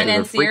 investors, the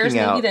financiers,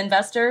 maybe the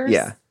investors.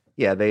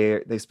 Yeah,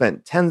 they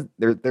spent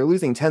they're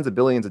losing tens of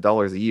billions of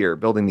dollars a year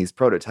building these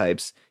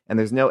prototypes, and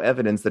there's no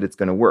evidence that it's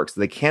going to work. So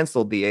they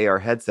canceled the AR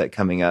headset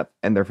coming up,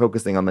 and they're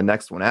focusing on the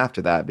next one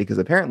after that because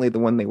apparently the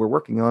one they were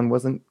working on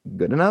wasn't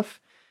good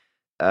enough.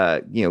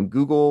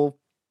 Google,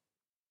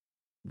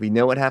 we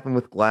know what happened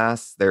with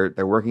Glass. They're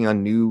working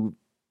on new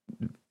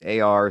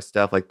AR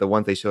stuff like the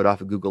ones they showed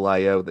off at Google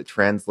I/O that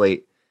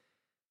translate,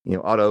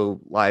 auto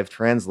live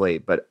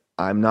translate, but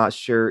I'm not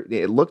sure.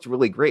 It looked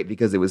really great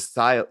because it was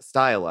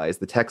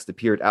stylized. The text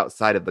appeared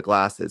outside of the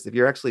glasses. If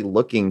you're actually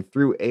looking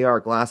through AR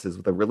glasses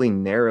with a really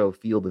narrow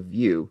field of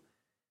view,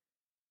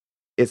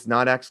 it's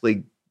not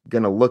actually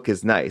going to look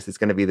as nice. It's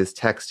going to be this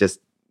text just,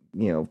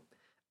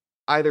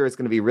 either it's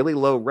going to be really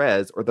low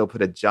res or they'll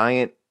put a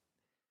giant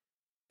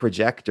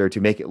projector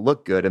to make it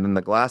look good, and then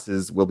the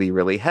glasses will be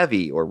really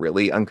heavy or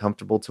really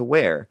uncomfortable to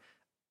wear.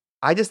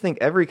 I just think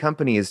every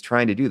company is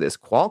trying to do this.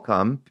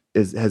 Qualcomm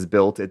has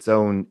built its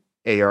own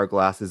AR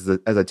glasses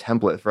as a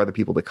template for other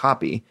people to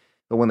copy.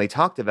 But when they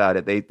talked about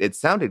it, it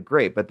sounded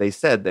great, but they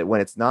said that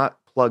when it's not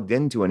plugged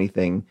into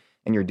anything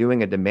and you're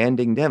doing a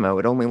demanding demo,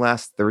 it only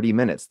lasts 30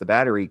 minutes. The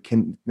battery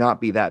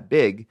cannot be that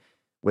big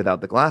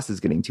without the glasses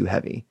getting too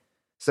heavy.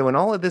 So in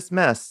all of this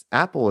mess,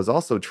 Apple is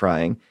also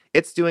trying.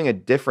 It's doing a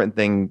different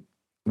thing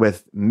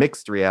with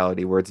mixed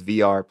reality where it's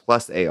VR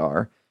plus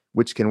AR,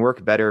 which can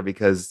work better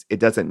because it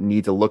doesn't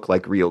need to look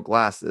like real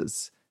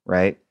glasses,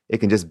 right? It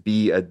can just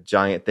be a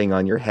giant thing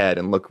on your head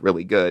and look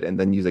really good, and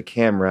then use a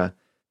camera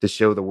to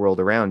show the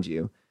world around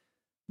you.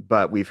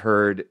 But we've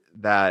heard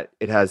that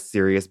it has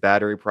serious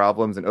battery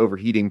problems and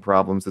overheating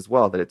problems as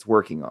well that it's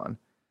working on.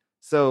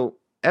 So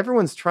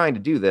everyone's trying to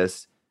do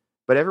this,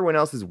 but everyone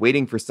else is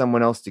waiting for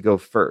someone else to go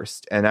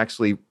first and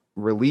actually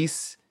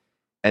release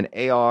an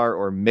AR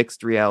or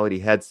mixed reality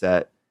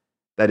headset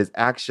that is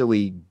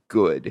actually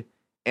good.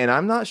 And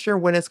I'm not sure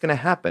when it's going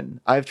to happen.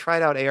 I've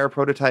tried out AR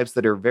prototypes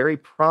that are very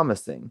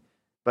promising.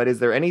 But is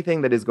there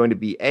anything that is going to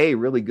be A,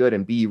 really good,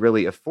 and B,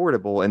 really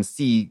affordable, and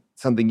C,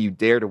 something you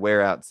dare to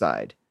wear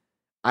outside?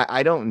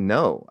 I don't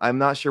know. I'm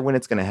not sure when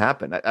it's going to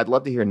happen. I'd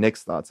love to hear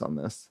Nick's thoughts on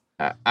this.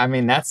 I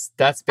mean, that's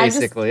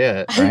basically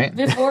it, right?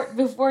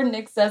 Before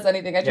Nick says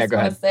anything, I just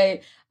want to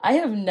say I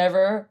have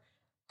never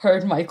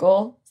heard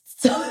Michael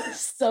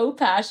so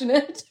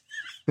passionate.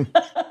 And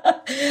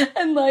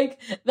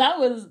that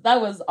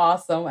was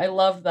awesome. I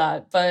love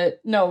that. But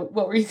no,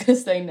 what were you going to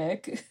say,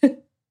 Nick?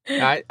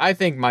 I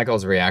think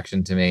Michael's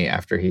reaction to me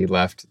after he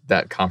left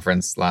that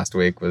conference last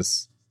week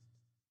was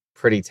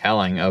pretty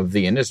telling of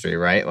the industry,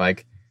 right?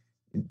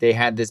 they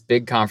had this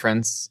big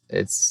conference.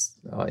 It's,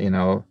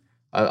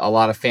 a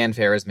lot of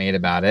fanfare is made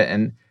about it.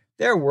 And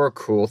there were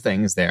cool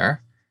things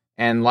there.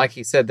 And like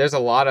he said, there's a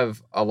lot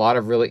of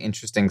really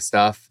interesting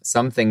stuff.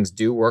 Some things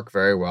do work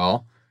very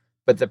well.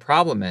 But the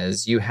problem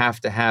is you have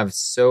to have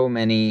so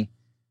many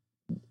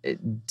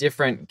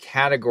different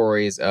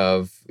categories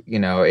of,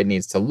 it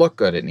needs to look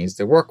good. It needs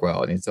to work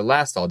well. It needs to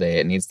last all day.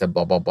 It needs to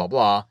blah, blah, blah,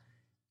 blah.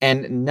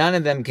 And none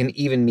of them can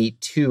even meet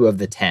 2 of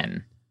the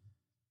 10.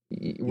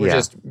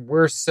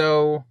 We're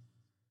so,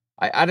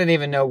 I don't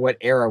even know what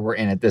era we're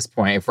in at this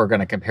point, if we're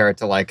going to compare it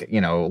to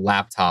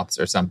laptops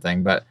or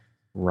something, but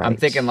right. I'm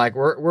thinking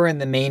we're in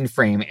the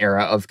mainframe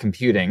era of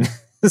computing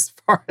as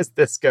far as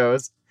this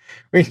goes.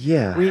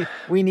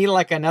 We need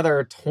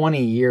another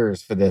 20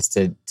 years for this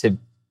to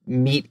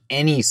meet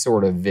any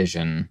sort of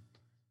vision.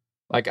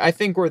 I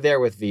think we're there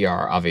with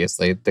VR,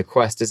 obviously. The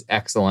Quest is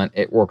excellent.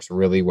 It works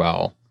really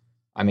well.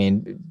 I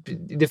mean,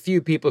 the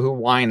few people who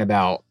whine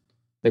about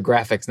the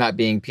graphics not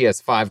being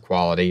PS5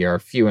 quality are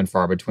few and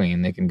far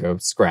between. They can go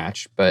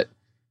scratch. But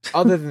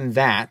other than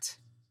that,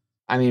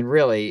 I mean,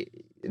 really,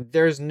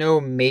 there's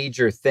no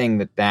major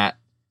thing that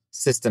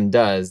system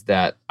does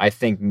that I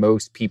think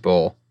most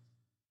people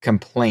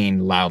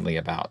complain loudly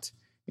about.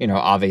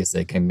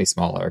 Obviously it can be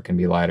smaller, it can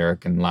be lighter,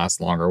 it can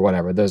last longer,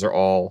 whatever. Those are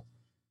all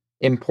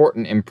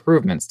important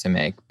improvements to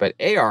make. But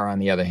AR, on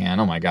the other hand,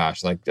 oh my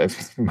gosh,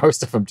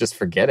 most of them, just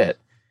forget it.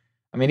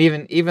 I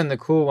mean, even the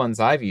cool ones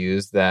I've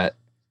used that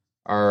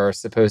are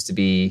supposed to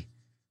be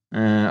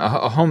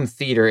a home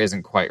theater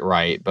isn't quite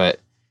right, but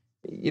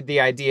the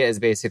idea is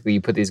basically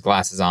you put these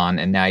glasses on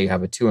and now you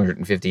have a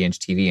 250-inch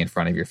TV in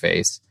front of your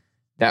face.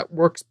 That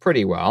works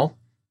pretty well,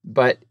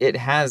 but it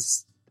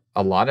has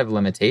a lot of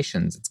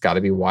limitations. It's got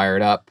to be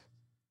wired up.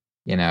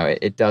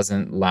 It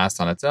doesn't last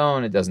on its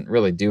own. It doesn't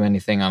really do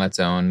anything on its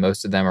own.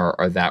 Most of them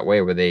are that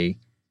way, where they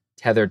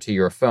tether to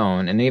your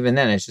phone. And even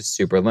then, it's just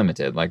super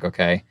limited.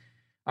 Okay,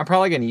 I'm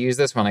probably going to use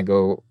this when I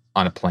go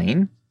on a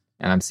plane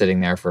and I'm sitting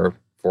there for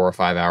 4 or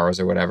 5 hours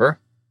or whatever.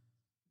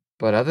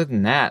 But other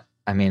than that,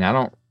 I mean, I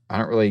don't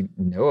really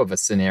know of a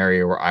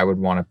scenario where I would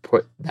want to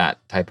put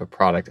that type of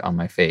product on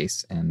my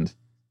face and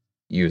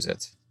use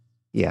it.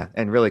 Yeah.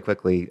 And really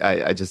quickly,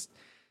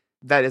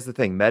 that is the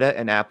thing. Meta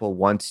and Apple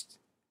want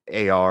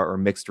AR or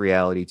mixed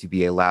reality to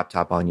be a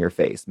laptop on your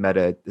face.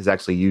 Meta has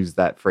actually used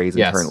that phrase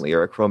internally,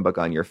 or a Chromebook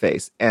on your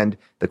face. And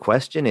the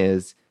question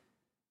is,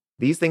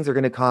 these things are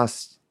going to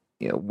cost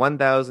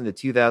 $1,000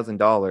 to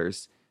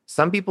 $2,000.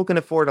 Some people can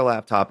afford a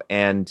laptop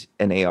and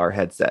an AR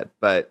headset,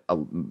 but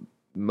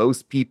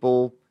most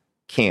people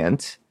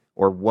can't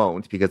or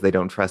won't because they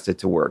don't trust it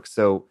to work.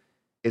 So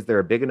is there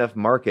a big enough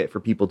market for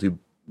people to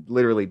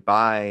literally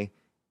buy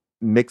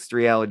mixed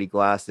reality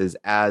glasses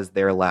as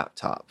their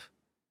laptop?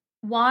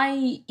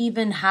 Why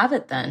even have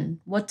it then?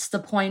 What's the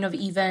point of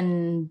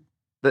even...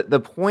 The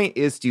point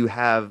is to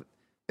have,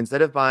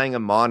 instead of buying a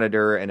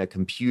monitor and a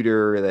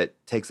computer that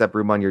takes up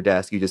room on your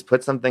desk, you just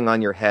put something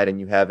on your head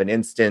and you have an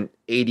instant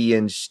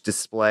 80-inch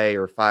display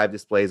or 5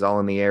 displays all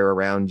in the air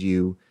around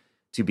you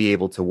to be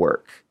able to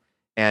work.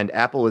 And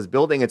Apple is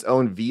building its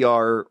own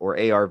VR or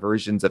AR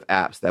versions of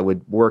apps that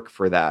would work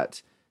for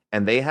that.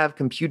 And they have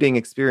computing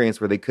experience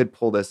where they could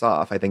pull this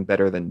off, I think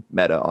better than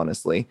Meta,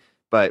 honestly.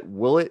 But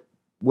will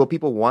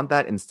people want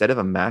that instead of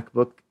a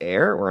MacBook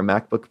Air or a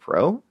MacBook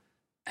Pro?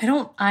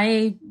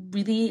 I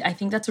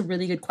think that's a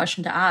really good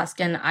question to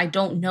ask. And I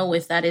don't know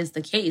if that is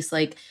the case.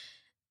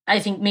 I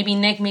think maybe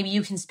Nick, maybe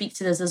you can speak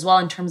to this as well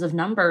in terms of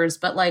numbers,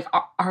 but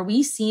are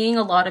we seeing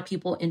a lot of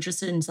people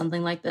interested in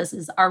something like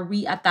this? Are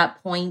we at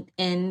that point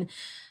in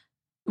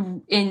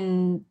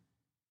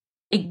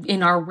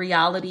our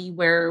reality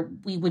where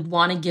we would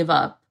want to give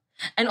up?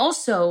 And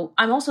also,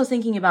 I'm also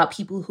thinking about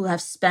people who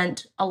have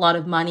spent a lot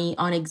of money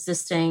on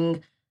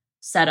existing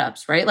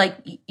setups, right?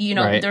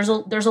 Right.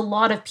 There's a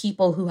lot of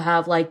people who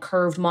have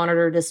curved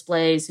monitor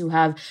displays, who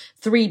have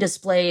 3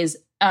 displays,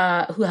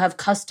 who have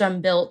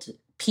custom built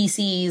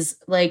PCs,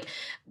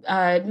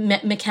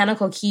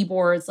 mechanical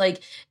keyboards.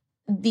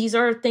 These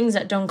are things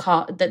that don't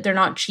cost, that they're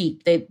not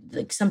cheap.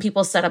 Some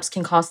people's setups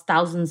can cost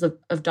thousands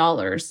of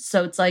dollars.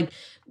 So it's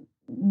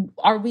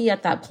are we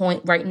at that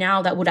point right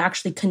now that would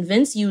actually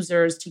convince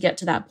users to get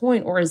to that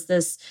point? Or is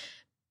this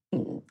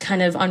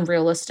kind of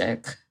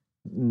unrealistic?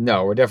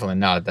 No, we're definitely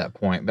not at that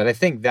point. But I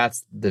think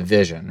that's the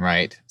vision,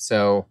 right?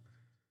 So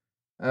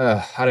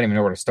I don't even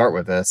know where to start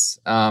with this.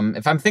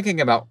 If I'm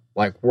thinking about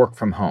work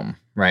from home,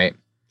 right?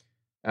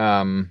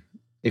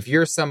 If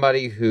you're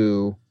somebody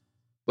who,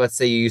 let's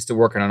say you used to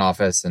work in an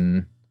office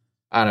and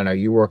I don't know,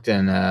 you worked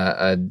in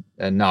a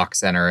knock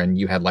center and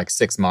you had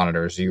 6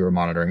 monitors, you were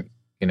monitoring,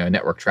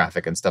 network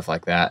traffic and stuff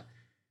like that.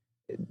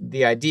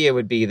 The idea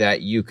would be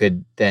that you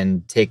could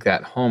then take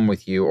that home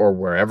with you or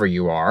wherever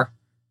you are.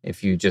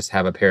 If you just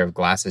have a pair of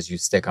glasses you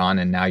stick on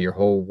and now your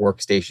whole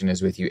workstation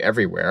is with you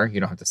everywhere,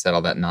 you don't have to set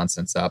all that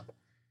nonsense up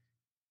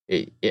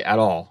at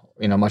all,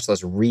 much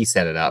less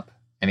reset it up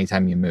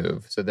anytime you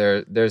move. So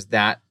there's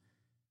that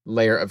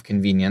layer of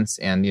convenience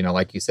and,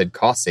 like you said,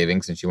 cost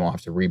savings, since you won't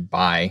have to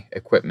rebuy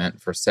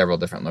equipment for several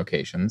different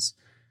locations.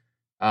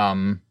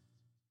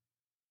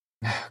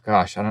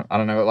 gosh, I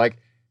don't know. Like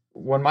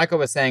when Michael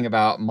was saying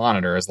about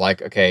monitors,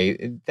 like,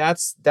 okay,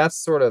 that's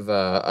sort of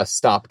a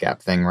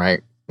stopgap thing,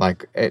 right?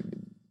 Like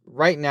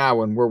right now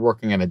when we're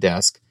working at a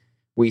desk,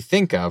 we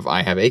think of,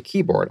 I have a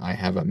keyboard, I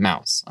have a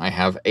mouse, I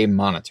have a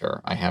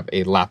monitor, I have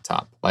a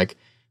laptop. Like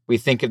we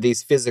think of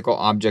these physical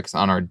objects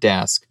on our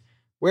desk.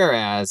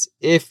 Whereas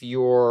if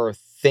you're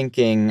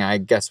thinking, I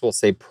guess we'll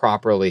say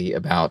properly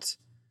about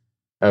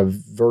a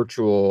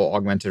virtual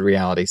augmented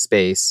reality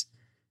space,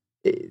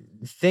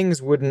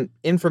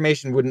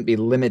 information wouldn't be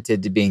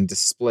limited to being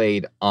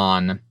displayed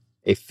on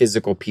a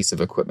physical piece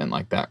of equipment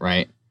like that,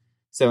 right?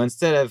 So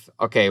instead of,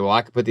 okay, well,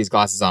 I could put these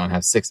glasses on and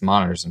have 6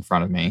 monitors in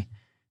front of me.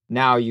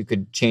 Now you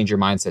could change your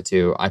mindset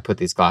to, I put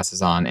these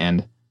glasses on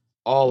and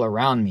all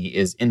around me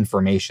is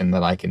information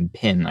that I can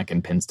pin. I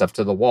can pin stuff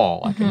to the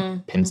wall. I can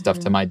pin stuff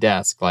to my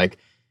desk. Like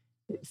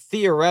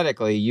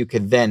theoretically, you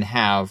could then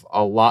have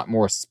a lot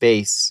more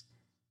space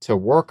to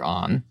work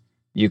on.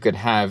 You could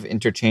have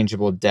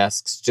interchangeable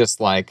desks, just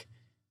like,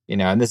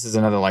 and this is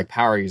another like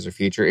power user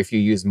feature. If you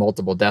use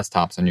multiple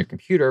desktops on your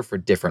computer for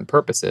different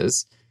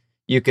purposes,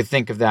 you could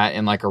think of that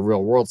in like a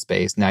real world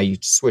space. Now you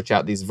switch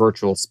out these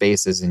virtual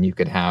spaces and you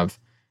could have,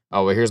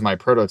 oh, well, here's my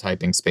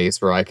prototyping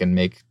space where I can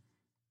make,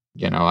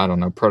 I don't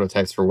know,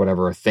 prototypes for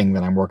whatever thing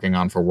that I'm working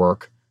on for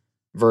work,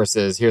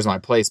 versus here's my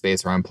play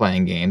space where I'm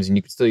playing games, and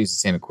you can still use the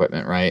same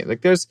equipment, right?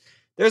 Like there's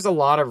a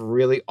lot of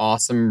really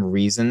awesome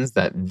reasons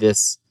that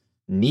this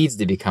needs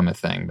to become a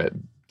thing, but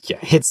yeah,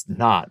 it's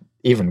not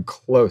even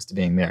close to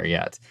being there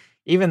yet.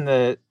 Even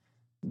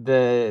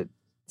the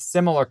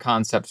similar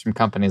concepts from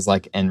companies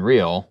like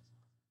Nreal,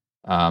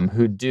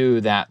 who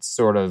do that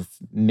sort of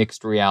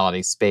mixed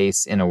reality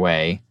space in a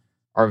way,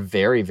 are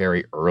very,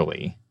 very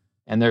early.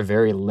 And they're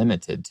very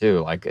limited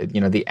too. Like,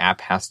 the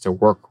app has to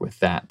work with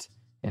that.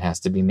 It has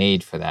to be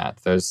made for that.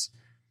 There's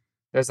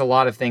a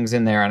lot of things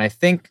in there. And I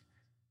think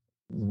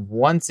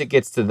once it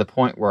gets to the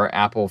point where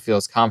Apple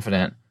feels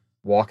confident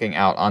walking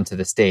out onto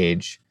the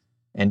stage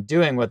and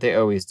doing what they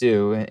always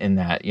do, in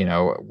that,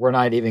 we're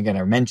not even going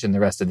to mention the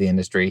rest of the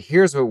industry.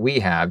 Here's what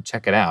we have.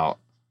 Check it out.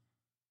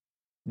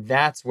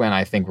 That's when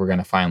I think we're going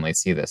to finally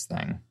see this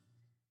thing.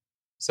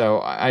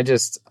 So I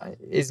just,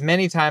 as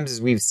many times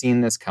as we've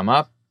seen this come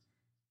up,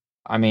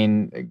 I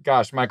mean,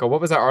 gosh, Michael,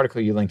 what was that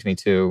article you linked me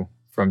to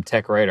from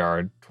Tech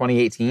Radar,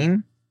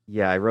 2018?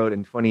 Yeah, I wrote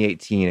in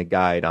 2018 a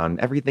guide on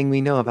everything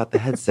we know about the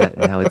headset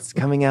and how it's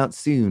coming out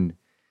soon.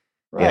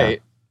 Right.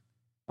 Yeah.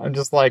 I'm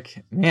just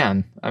like,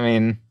 man, I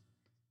mean,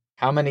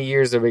 how many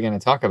years are we going to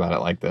talk about it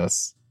like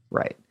this?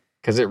 Right.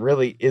 Because it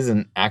really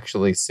isn't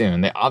actually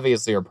soon. They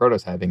obviously are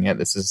prototyping it.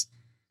 This is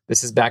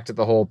back to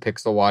the whole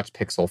Pixel Watch,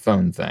 Pixel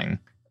phone thing.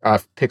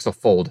 Pixel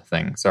Fold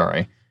thing,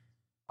 sorry.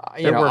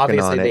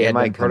 Obviously they had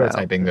been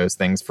prototyping those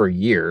things for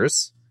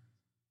years.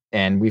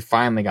 And we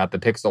finally got the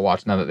Pixel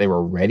Watch now that they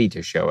were ready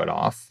to show it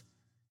off.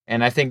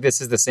 And I think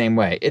this is the same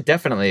way. It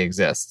definitely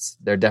exists.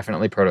 They're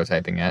definitely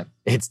prototyping it.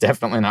 It's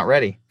definitely not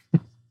ready.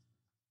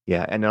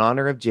 Yeah, and in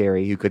honor of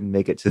Jerry, who couldn't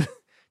make it to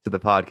the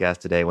podcast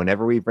today,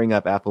 whenever we bring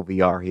up Apple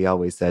VR, he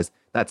always says,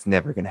 that's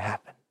never going to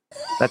happen.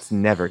 That's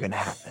never going to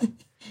happen.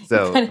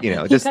 So, he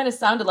kind of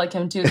sounded like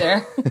him too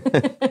there.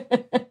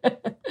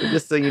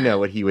 Just so you know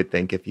what he would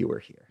think if you were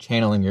here.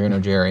 Channeling your inner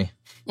Jerry.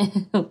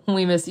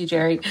 We miss you,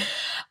 Jerry.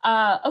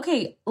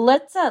 Okay,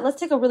 let's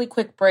take a really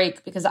quick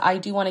break, because I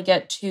do want to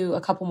get to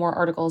a couple more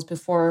articles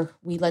before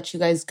we let you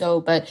guys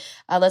go. But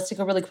let's take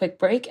a really quick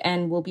break,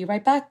 and we'll be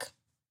right back.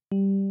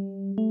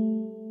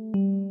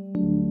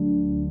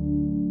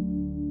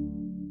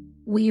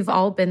 We've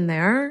all been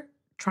there.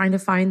 Trying to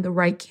find the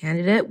right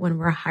candidate when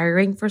we're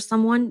hiring for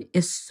someone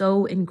is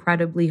so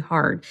incredibly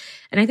hard.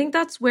 And I think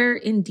that's where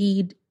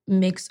Indeed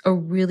makes a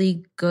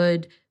really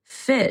good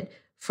fit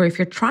for if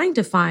you're trying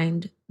to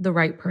find the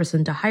right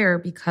person to hire,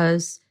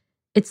 because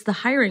it's the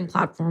hiring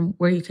platform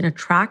where you can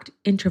attract,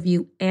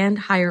 interview, and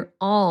hire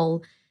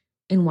all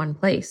in one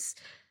place.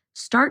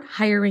 Start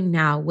hiring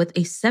now with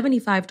a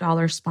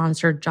 $75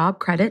 sponsored job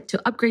credit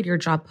to upgrade your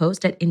job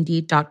post at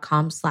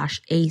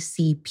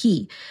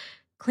Indeed.com/ACP.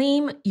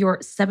 Claim your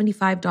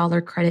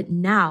 $75 credit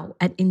now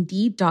at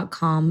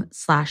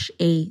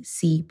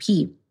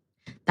Indeed.com/ACP.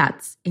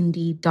 That's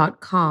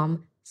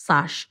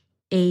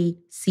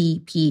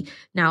Indeed.com/ACP.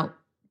 Now,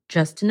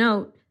 just to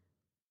note,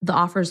 the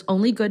offer is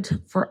only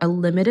good for a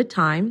limited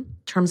time.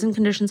 Terms and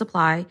conditions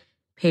apply.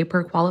 Pay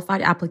per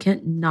qualified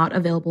applicant, not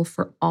available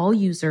for all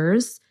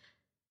users.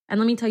 And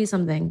let me tell you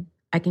something.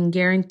 I can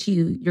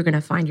guarantee you're going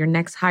to find your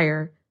next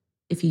hire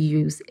if you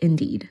use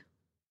Indeed.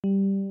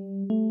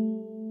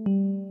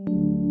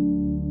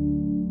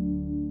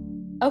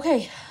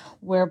 Okay,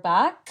 we're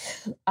back.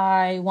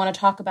 I want to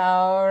talk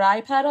about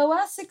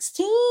iPadOS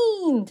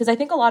 16, because I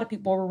think a lot of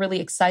people were really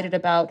excited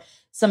about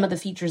some of the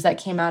features that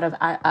came out of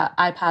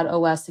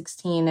iPadOS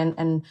 16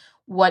 and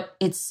what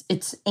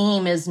its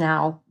aim is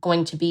now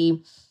going to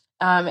be.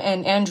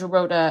 And Andrew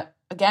wrote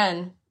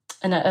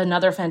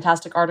another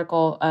fantastic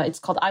article. It's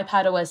called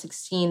iPadOS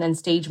 16 and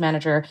Stage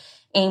Manager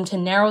aim to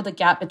narrow the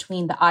gap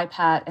between the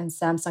iPad and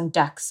Samsung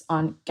DeX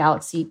on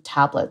Galaxy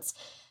tablets.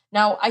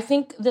 Now, I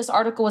think this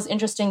article was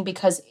interesting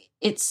because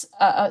it's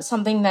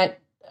something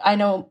that I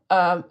know,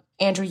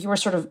 Andrew,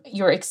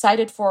 you're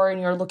excited for and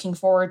you're looking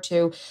forward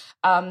to.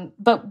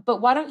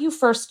 But why don't you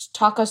first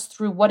talk us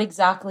through what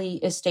exactly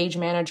is Stage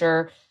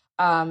Manager,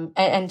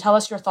 and tell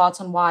us your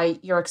thoughts on why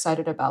you're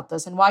excited about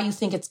this and why you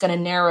think it's going to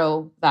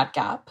narrow that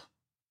gap.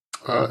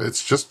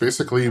 It's just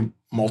basically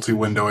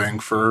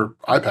multi-windowing for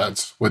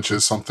iPads, which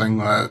is something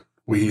that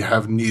we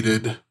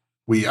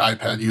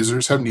iPad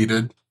users have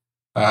needed.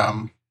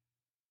 Let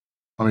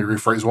me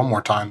rephrase one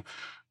more time.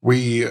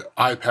 We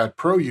iPad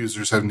Pro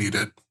users have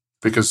needed,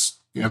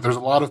 because there's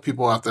a lot of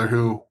people out there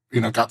who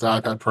got the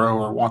iPad Pro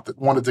or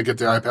wanted to get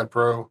the iPad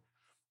Pro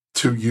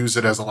to use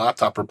it as a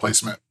laptop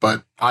replacement,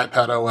 but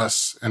iPad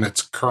OS in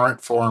its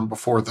current form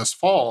before this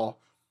fall,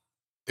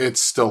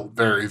 it's still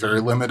very, very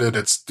limited.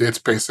 It's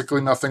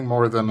basically nothing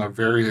more than a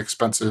very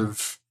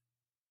expensive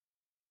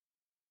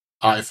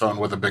iPhone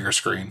with a bigger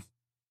screen.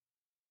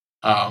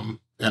 And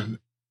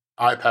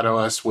iPad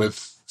OS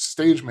with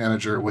Stage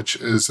Manager, which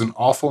is an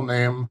awful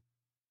name.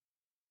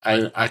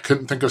 I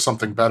couldn't think of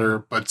something better,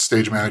 but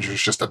Stage Manager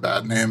is just a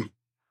bad name.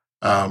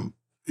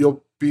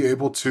 You'll be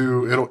able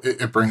to,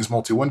 it brings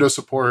multi-window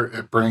support.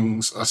 It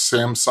brings a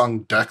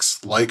Samsung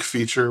DeX-like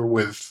feature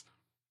with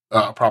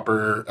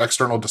proper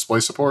external display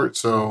support.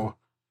 So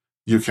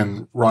you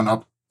can run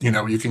up,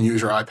 you can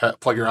use your iPad,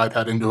 plug your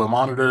iPad into a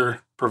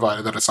monitor,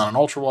 provided that it's not an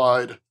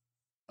ultra-wide,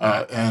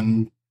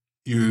 and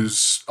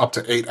use up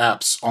to 8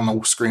 apps on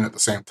the screen at the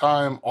same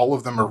time. All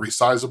of them are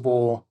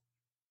resizable,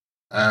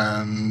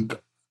 and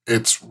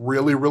it's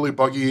really, really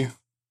buggy.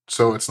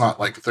 So it's not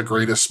like the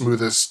greatest,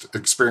 smoothest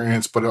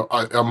experience, but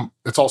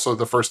it's also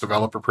the first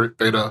developer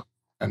beta,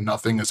 and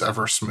nothing is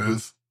ever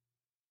smooth.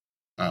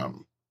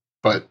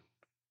 But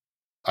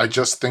I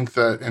just think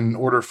that in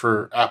order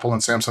for Apple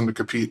and Samsung to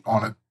compete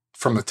on it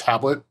from the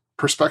tablet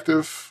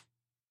perspective,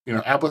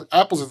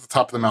 Apple's at the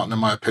top of the mountain in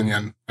my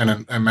opinion,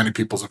 and in many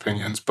people's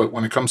opinions. But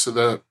when it comes to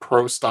the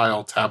Pro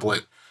style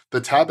tablet,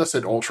 the Tab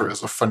S8 Ultra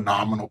is a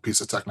phenomenal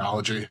piece of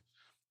technology,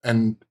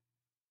 and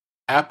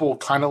Apple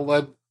kind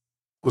of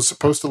was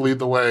supposed to lead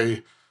the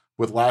way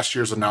with last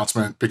year's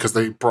announcement, because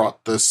they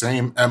brought the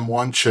same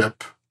M1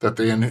 chip that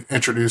they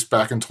introduced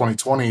back in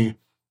 2020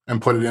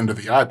 and put it into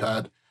the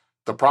iPad.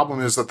 The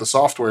problem is that the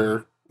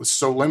software was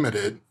so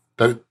limited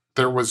that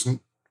there was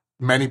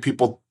many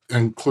people,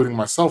 including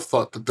myself,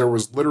 thought that there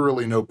was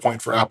literally no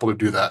point for Apple to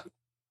do that,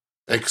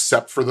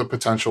 except for the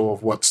potential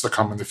of what's to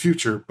come in the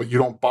future. But you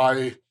don't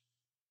buy,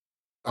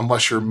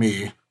 unless you're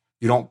me,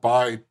 you don't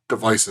buy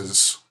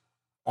devices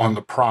on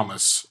the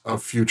promise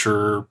of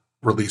future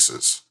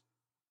releases.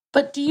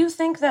 But do you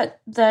think that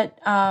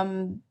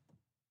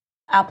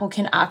Apple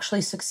can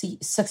actually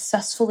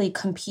successfully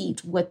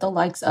compete with the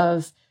likes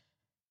of,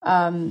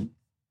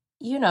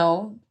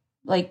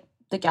 like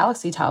the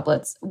Galaxy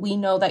tablets? We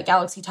know that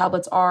Galaxy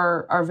tablets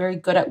are very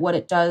good at what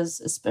it does,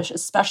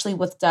 especially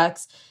with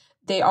DeX.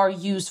 They are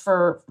used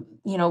for,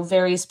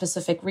 very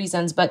specific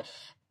reasons, but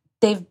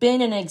they've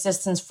been in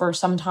existence for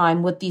some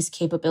time with these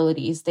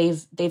capabilities.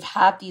 They've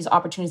had these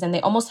opportunities, and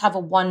they almost have a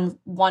one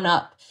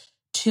up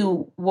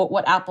to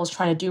what Apple's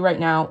trying to do right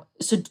now.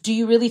 So do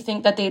you really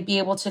think that they'd be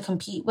able to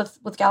compete with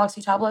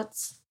Galaxy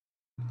tablets?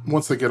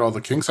 Once they get all the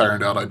kinks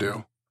ironed out, I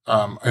do.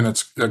 And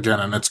it's,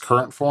 again, in its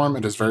current form,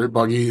 it is very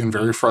buggy and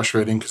very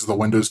frustrating because the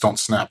windows don't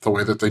snap the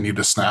way that they need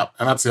to snap.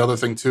 And that's the other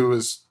thing too,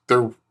 is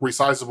they're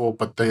resizable,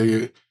 but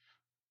they,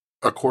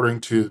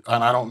 according to,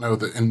 and I don't know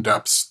the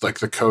in-depth, like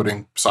the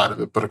coding side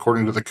of it, but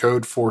according to the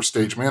code for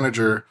Stage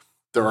Manager,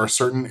 there are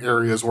certain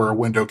areas where a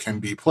window can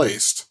be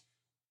placed.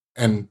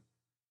 And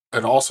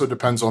it also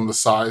depends on the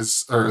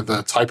size or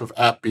the type of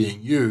app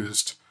being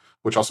used,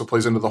 which also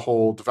plays into the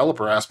whole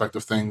developer aspect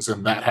of things.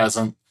 And that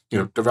hasn't,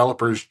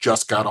 developers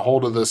just got a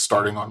hold of this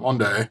starting on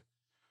Monday.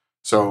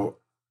 So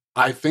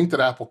I think that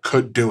Apple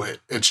could do it.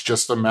 It's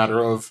just a matter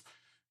of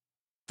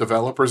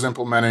developers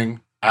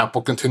implementing,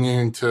 Apple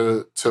continuing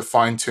to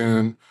fine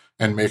tune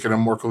and make it a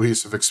more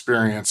cohesive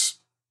experience.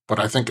 But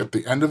I think at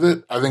the end of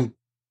it, I think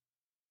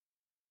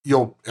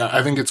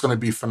it's going to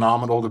be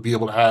phenomenal to be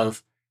able to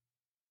have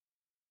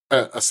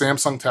a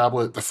Samsung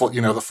tablet, the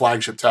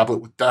flagship tablet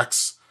with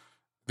DeX,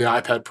 the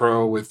iPad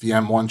Pro with the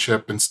M1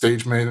 chip and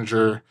Stage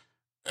Manager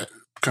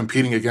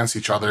competing against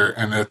each other.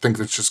 And I think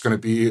it's going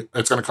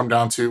to come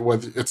down to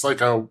whether it's like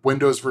a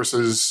Windows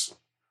versus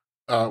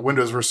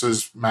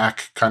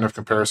Mac kind of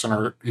comparison,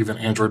 or even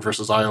Android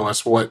versus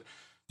iOS. What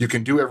you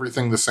can do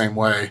everything the same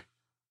way.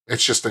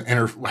 It's just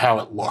how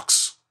it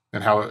looks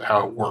and how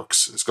it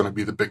works is going to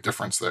be the big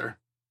difference there.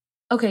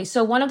 Okay,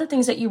 so one of the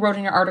things that you wrote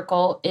in your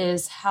article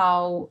is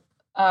how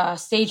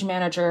Stage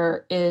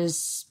Manager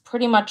is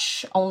pretty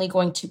much only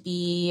going to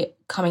be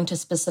coming to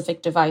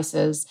specific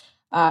devices,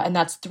 and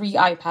that's 3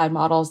 iPad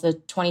models: the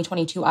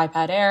 2022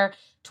 iPad Air,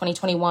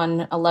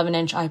 2021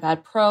 11-inch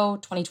iPad Pro,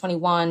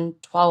 2021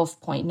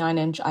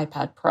 12.9-inch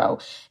iPad Pro.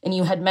 And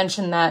you had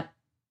mentioned that,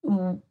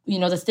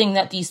 the thing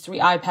that these 3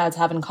 iPads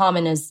have in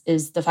common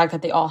is the fact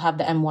that they all have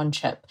the M1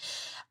 chip.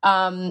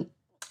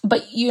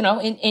 But,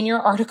 in your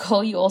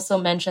article, you also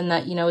mentioned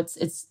that,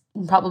 it's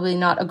probably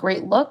not a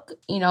great look,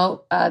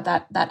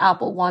 that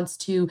Apple wants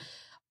to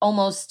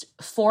almost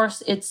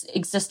force its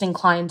existing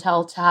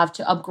clientele to have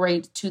to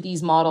upgrade to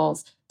these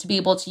models to be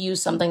able to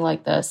use something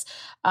like this.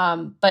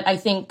 But I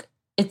think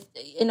it's,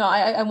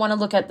 I want to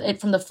look at it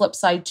from the flip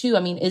side too. I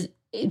mean,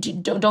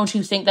 don't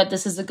you think that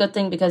this is a good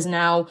thing? Because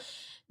now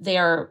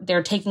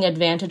they're taking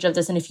advantage of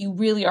this. And if you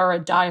really are a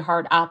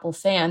diehard Apple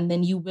fan,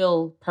 then you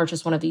will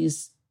purchase one of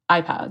these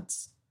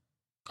iPads.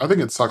 I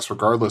think it sucks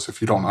regardless if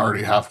you don't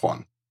already have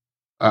one.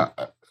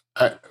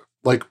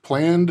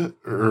 Planned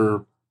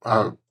or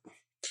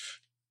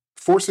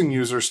forcing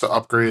users to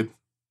upgrade.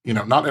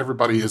 Not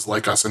everybody is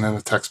like us and in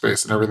the tech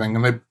space and everything.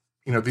 And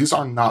these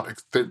are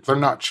not, they're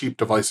not cheap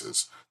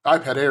devices. The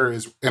iPad Air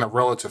is in a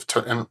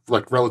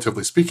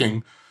relatively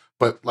speaking,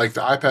 but like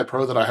the iPad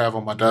Pro that I have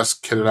on my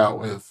desk kitted out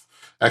with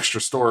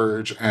extra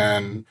storage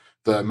and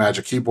the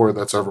Magic Keyboard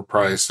that's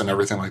overpriced and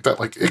everything like that,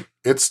 like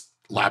it's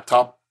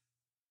laptop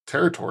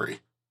territory.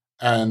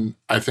 And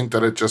I think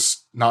that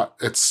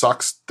it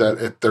sucks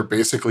that they're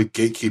basically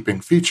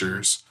gatekeeping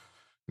features.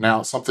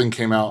 Now, something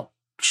came out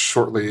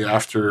shortly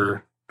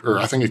after, or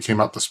I think it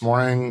came out this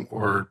morning,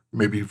 or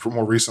maybe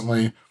more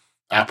recently,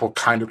 Apple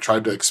kind of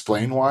tried to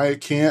explain why it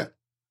can't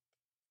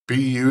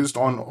be used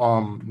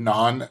on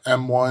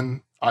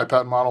non-M1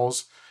 iPad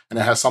models. And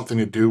it has something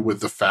to do with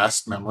the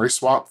fast memory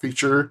swap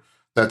feature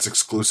that's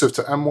exclusive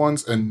to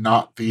M1s and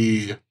not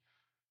the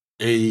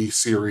A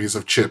series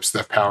of chips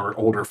that power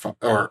older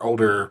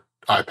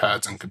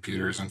iPads and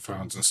computers and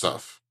phones and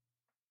stuff.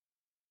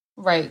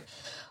 Right.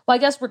 Well, I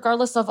guess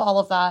regardless of all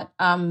of that,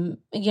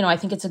 I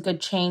think it's a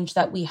good change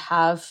that we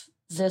have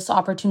this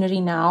opportunity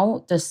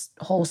now, this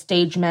whole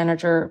stage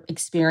manager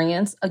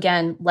experience.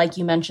 Again, like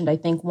you mentioned, I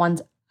think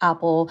once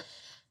Apple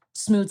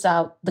smooths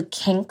out the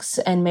kinks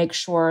and makes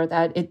sure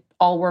that it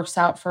all works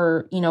out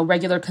for,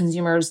 regular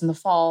consumers in the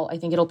fall, I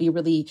think it'll be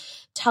really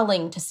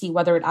telling to see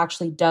whether it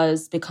actually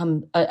does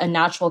become a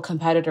natural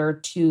competitor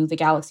to the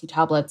Galaxy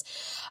tablets.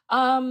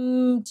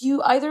 Do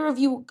you, either of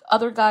you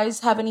other guys,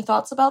 have any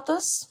thoughts about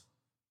this?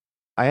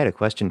 I had a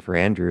question for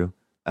Andrew.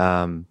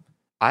 I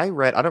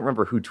don't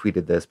remember who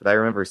tweeted this, but I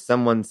remember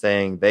someone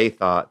saying they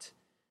thought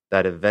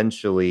that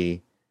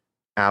eventually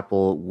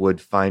Apple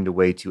would find a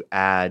way to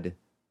add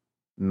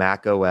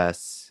Mac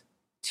OS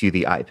to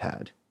the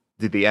iPad,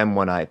 to the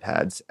M1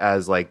 iPads,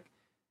 as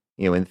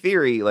in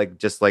theory,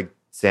 just like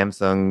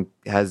Samsung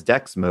has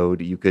DeX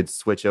mode, you could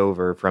switch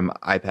over from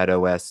iPad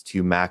OS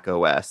to Mac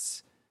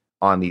OS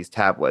on these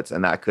tablets,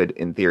 and that could,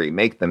 in theory,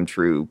 make them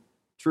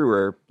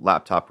truer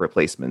laptop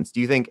replacements. Do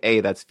you think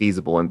A, that's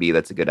feasible, and B,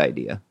 that's a good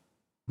idea?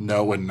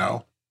 No and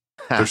no.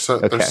 They're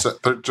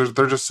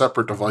just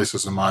separate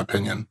devices, in my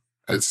opinion.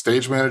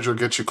 Stage Manager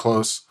gets you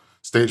close.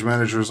 Stage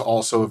Manager is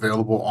also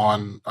available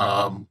on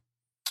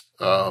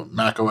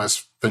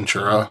macOS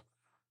Ventura,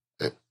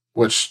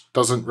 which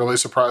doesn't really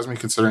surprise me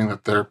considering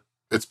that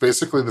it's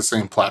basically the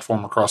same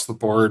platform across the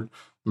board.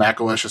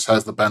 macOS just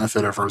has the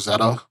benefit of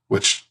Rosetta,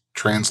 which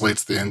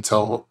translates the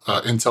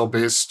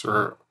Intel-based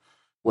or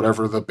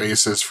whatever the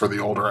base is for the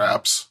older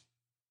apps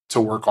to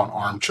work on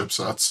ARM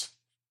chipsets.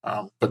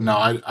 But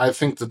no, I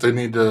think that they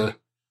need to.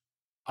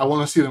 I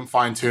want to see them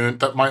fine-tuned.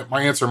 That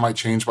my answer might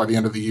change by the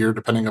end of the year,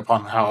 depending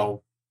upon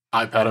how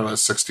iPadOS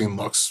 16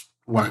 looks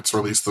when it's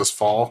released this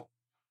fall.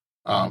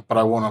 But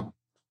I want to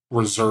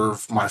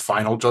reserve my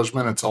final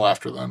judgment until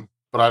after then.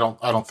 But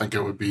I don't think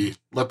it would be.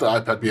 Let the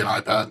iPad be an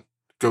iPad.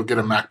 Go get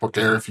a MacBook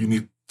Air if you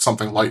need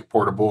something light,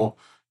 portable,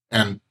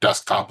 and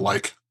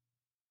desktop-like.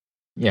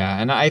 Yeah,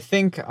 and I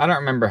think, I don't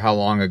remember how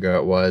long ago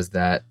it was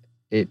that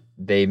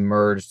they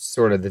merged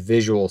sort of the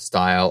visual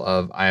style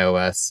of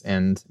iOS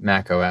and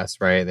macOS,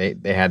 right?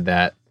 They had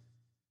that.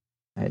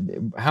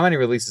 How many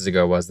releases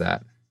ago was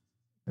that?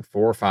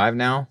 4 or 5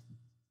 now?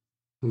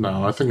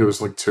 No, I think it was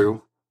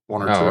 2.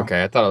 1 or 2. Oh,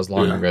 okay. I thought it was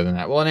longer than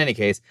that. Well, in any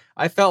case,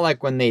 I felt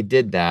like when they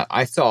did that,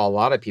 I saw a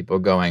lot of people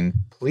going,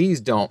 please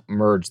don't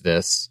merge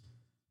this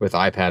with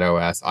iPad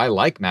OS. I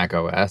like Mac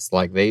OS.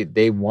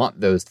 They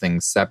want those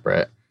things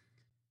separate.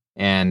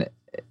 And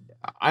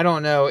I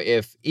don't know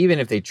even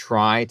if they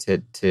try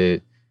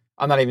to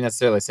I'm not even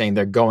necessarily saying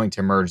they're going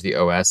to merge the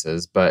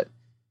OSs, but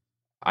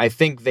I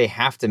think they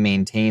have to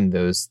maintain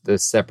those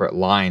separate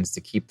lines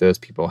to keep those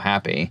people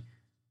happy.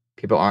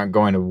 People aren't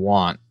going to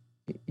want,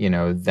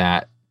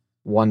 that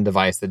one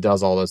device that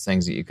does all those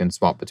things that you can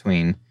swap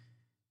between.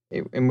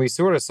 And we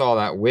sort of saw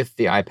that with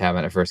the iPad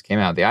when it first came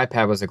out. The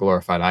iPad was a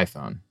glorified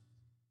iPhone.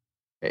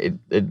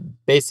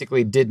 It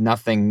basically did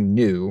nothing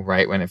new,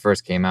 right? When it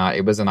first came out,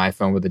 it was an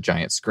iPhone with a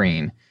giant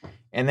screen.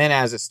 And then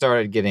as it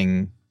started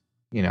getting,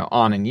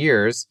 on in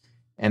years,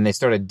 and they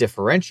started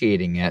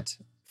differentiating it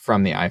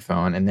from the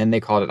iPhone, and then they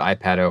called it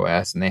iPad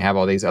OS, and they have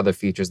all these other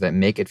features that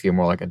make it feel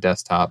more like a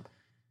desktop.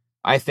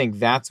 I think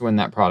that's when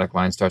that product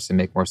line starts to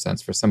make more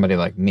sense for somebody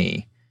like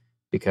me,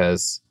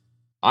 because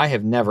I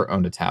have never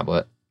owned a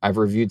tablet. I've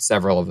reviewed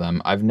several of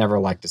them. I've never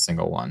liked a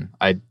single one.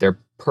 They're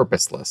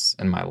purposeless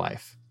in my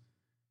life.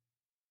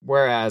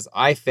 Whereas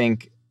I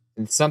think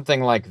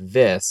something like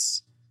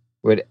this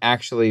would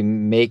actually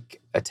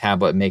make a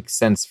tablet make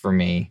sense for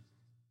me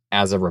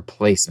as a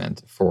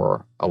replacement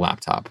for a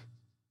laptop.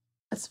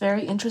 It's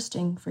very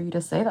interesting for you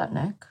to say that,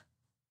 Nick.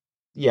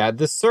 Yeah,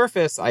 the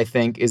Surface, I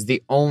think, is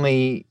the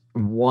only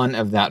one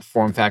of that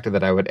form factor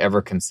that I would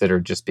ever consider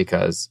just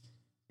because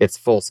it's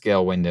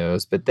full-scale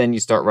Windows. But then you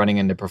start running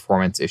into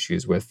performance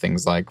issues with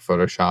things like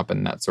Photoshop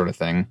and that sort of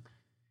thing.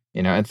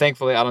 You know, and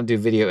thankfully I don't do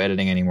video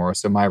editing anymore,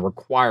 so my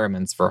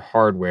requirements for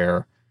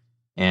hardware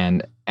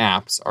and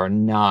apps are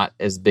not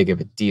as big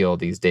of a deal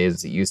these days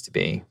as it used to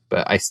be.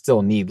 But I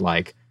still need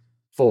like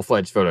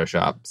full-fledged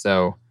Photoshop.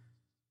 So,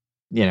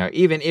 you know,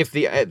 even if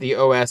the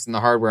OS and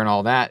the hardware and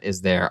all that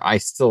is there, I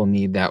still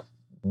need that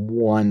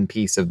one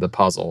piece of the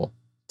puzzle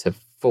to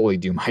fully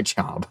do my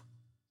job.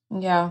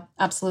 Yeah,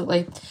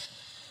 absolutely.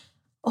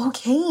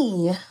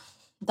 Okay.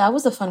 That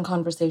was a fun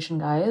conversation,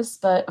 guys.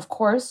 But of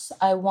course,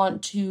 I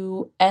want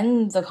to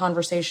end the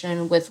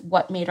conversation with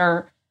what made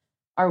our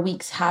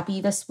weeks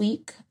happy this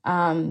week.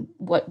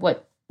 What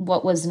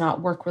was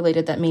not work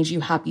related that made you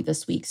happy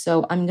this week?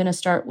 So I'm gonna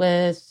start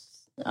with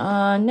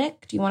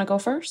Nick. Do you want to go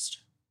first?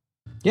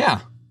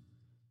 Yeah.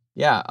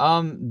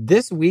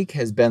 This week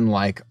has been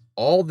like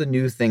all the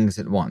new things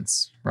at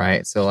once,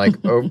 right? So like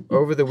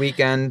over the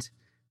weekend,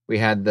 we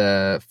had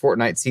the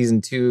Fortnite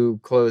Season 2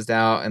 closed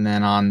out, and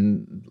then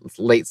on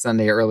late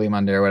Sunday, early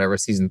Monday or whatever,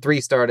 Season 3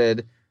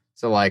 started.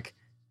 So like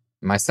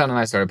my son and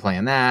I started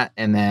playing that,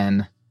 and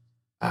then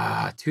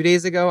 2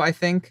 days ago, I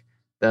think,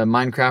 the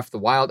Minecraft The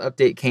Wild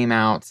update came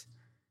out,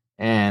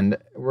 and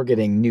we're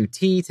getting new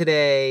tea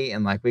today,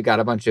 and like we got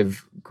a bunch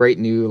of great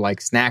new like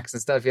snacks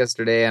and stuff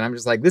yesterday, and I'm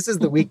just like, this is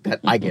the week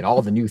that I get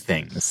all the new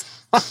things.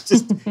 I'm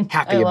just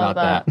happy about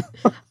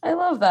that. I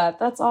love that.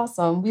 That's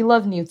awesome. We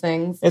love new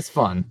things. It's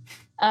fun.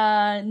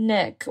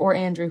 Nick or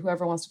Andrew,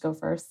 whoever wants to go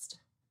first.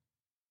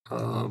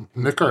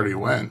 Nick already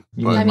went.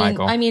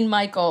 Michael. I mean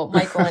Michael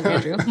and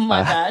Andrew.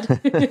 My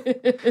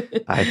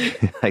bad.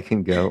 I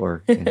can go,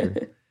 or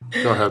Andrew.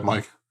 Go ahead,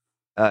 Mike.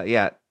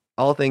 Yeah,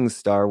 all things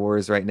Star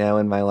Wars right now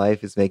in my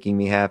life is making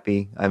me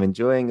happy. I'm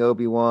enjoying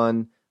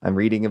Obi-Wan. I'm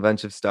reading a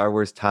bunch of Star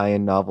Wars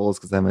tie-in novels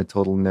because I'm a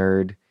total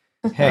nerd.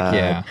 Heck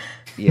yeah.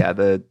 Yeah,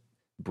 the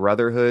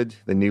Brotherhood,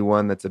 the new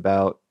one that's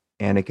about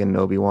Anakin and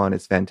Obi-Wan,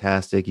 is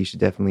fantastic. You should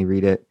definitely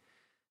read it.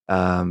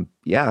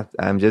 Yeah,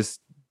 I'm just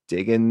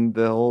digging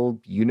the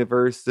whole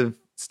universe of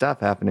stuff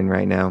happening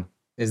right now.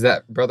 Is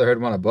that Brotherhood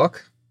one a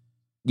book?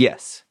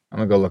 Yes. I'm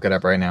going to go look it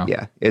up right now.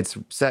 Yeah, it's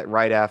set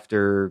right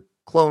after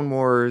Clone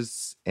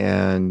Wars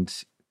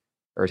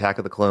or Attack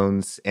of the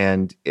Clones,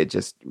 and it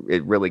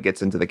really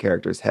gets into the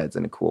characters' heads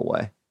in a cool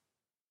way.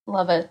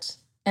 Love it.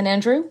 And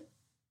Andrew?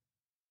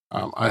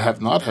 I have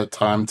not had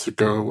time to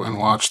go and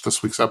watch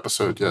this week's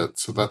episode yet,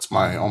 so that's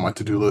on my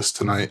to-do list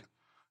tonight.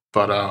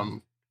 But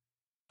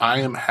I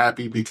am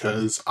happy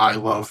because I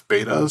love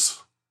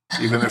betas,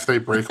 even if they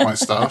break my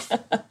stuff.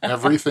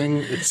 Everything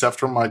except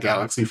for my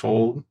Galaxy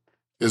Fold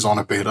is on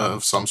a beta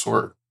of some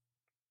sort.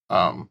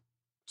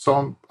 So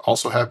I'm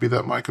also happy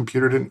that my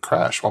computer didn't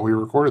crash while we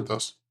recorded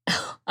this.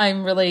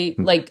 I'm really,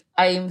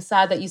 I'm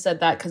sad that you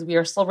said that because we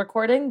are still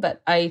recording,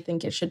 but I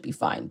think it should be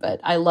fine. But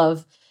I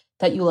love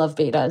that you love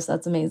betas.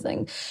 That's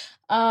amazing.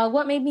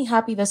 What made me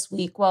happy this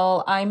week?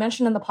 Well, I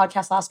mentioned in the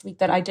podcast last week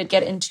that I did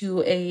get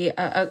into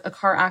a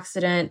car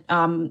accident,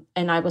 and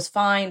I was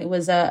fine. It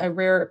was a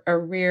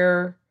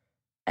rear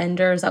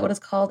ender. Is that what it's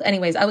called?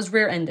 Anyways, I was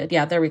rear-ended.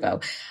 Yeah, there we go.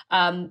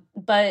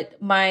 But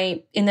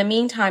in the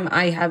meantime,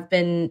 I have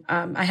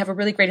a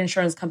really great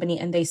insurance company,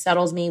 and they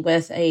settled me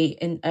with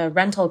a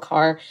rental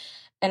car,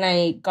 and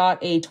I got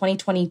a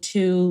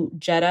 2022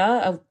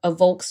 Jetta, a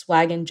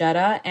Volkswagen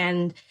Jetta,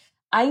 and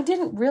I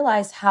didn't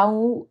realize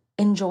how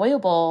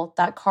enjoyable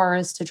that car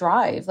is to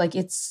drive. Like,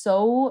 it's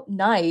so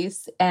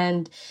nice.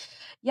 And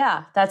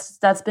yeah,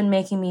 that's been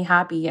making me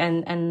happy.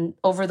 And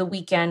over the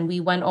weekend, we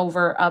went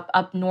over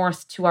up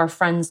north to our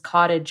friend's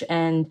cottage,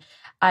 and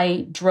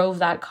I drove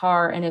that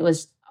car, and it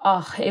was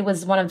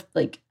one of,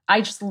 like,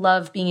 I just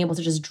love being able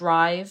to just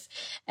drive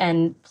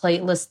and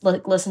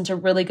listen to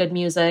really good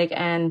music.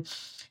 And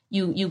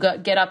you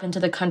get up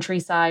into the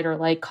countryside or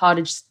like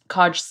cottage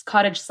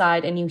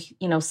side, and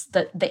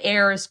the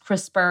air is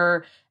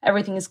crisper,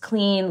 everything is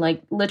clean.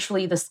 Like,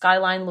 literally the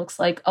skyline looks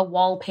like a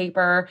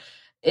wallpaper.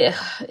 It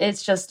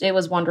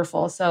was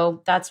wonderful.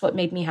 So that's what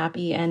made me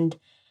happy. And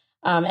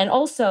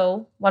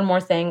also one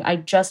more thing, I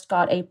just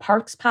got a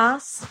parks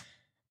pass,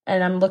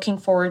 and I'm looking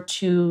forward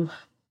to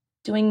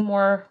doing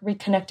more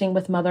reconnecting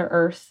with Mother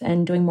Earth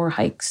and doing more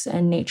hikes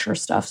and nature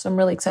stuff. So I'm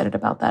really excited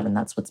about that. And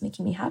that's what's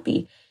making me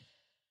happy.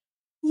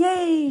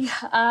 Yay.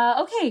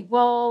 Okay.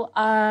 Well,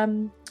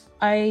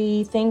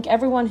 I thank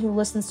everyone who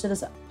listens to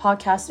this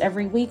podcast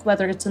every week,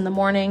 whether it's in the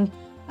morning,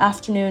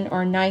 afternoon,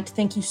 or night.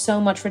 Thank you so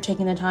much for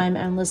taking the time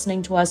and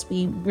listening to us.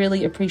 We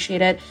really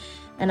appreciate it.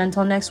 And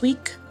until next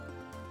week,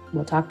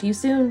 we'll talk to you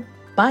soon.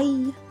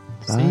 Bye.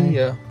 See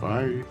ya.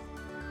 Bye.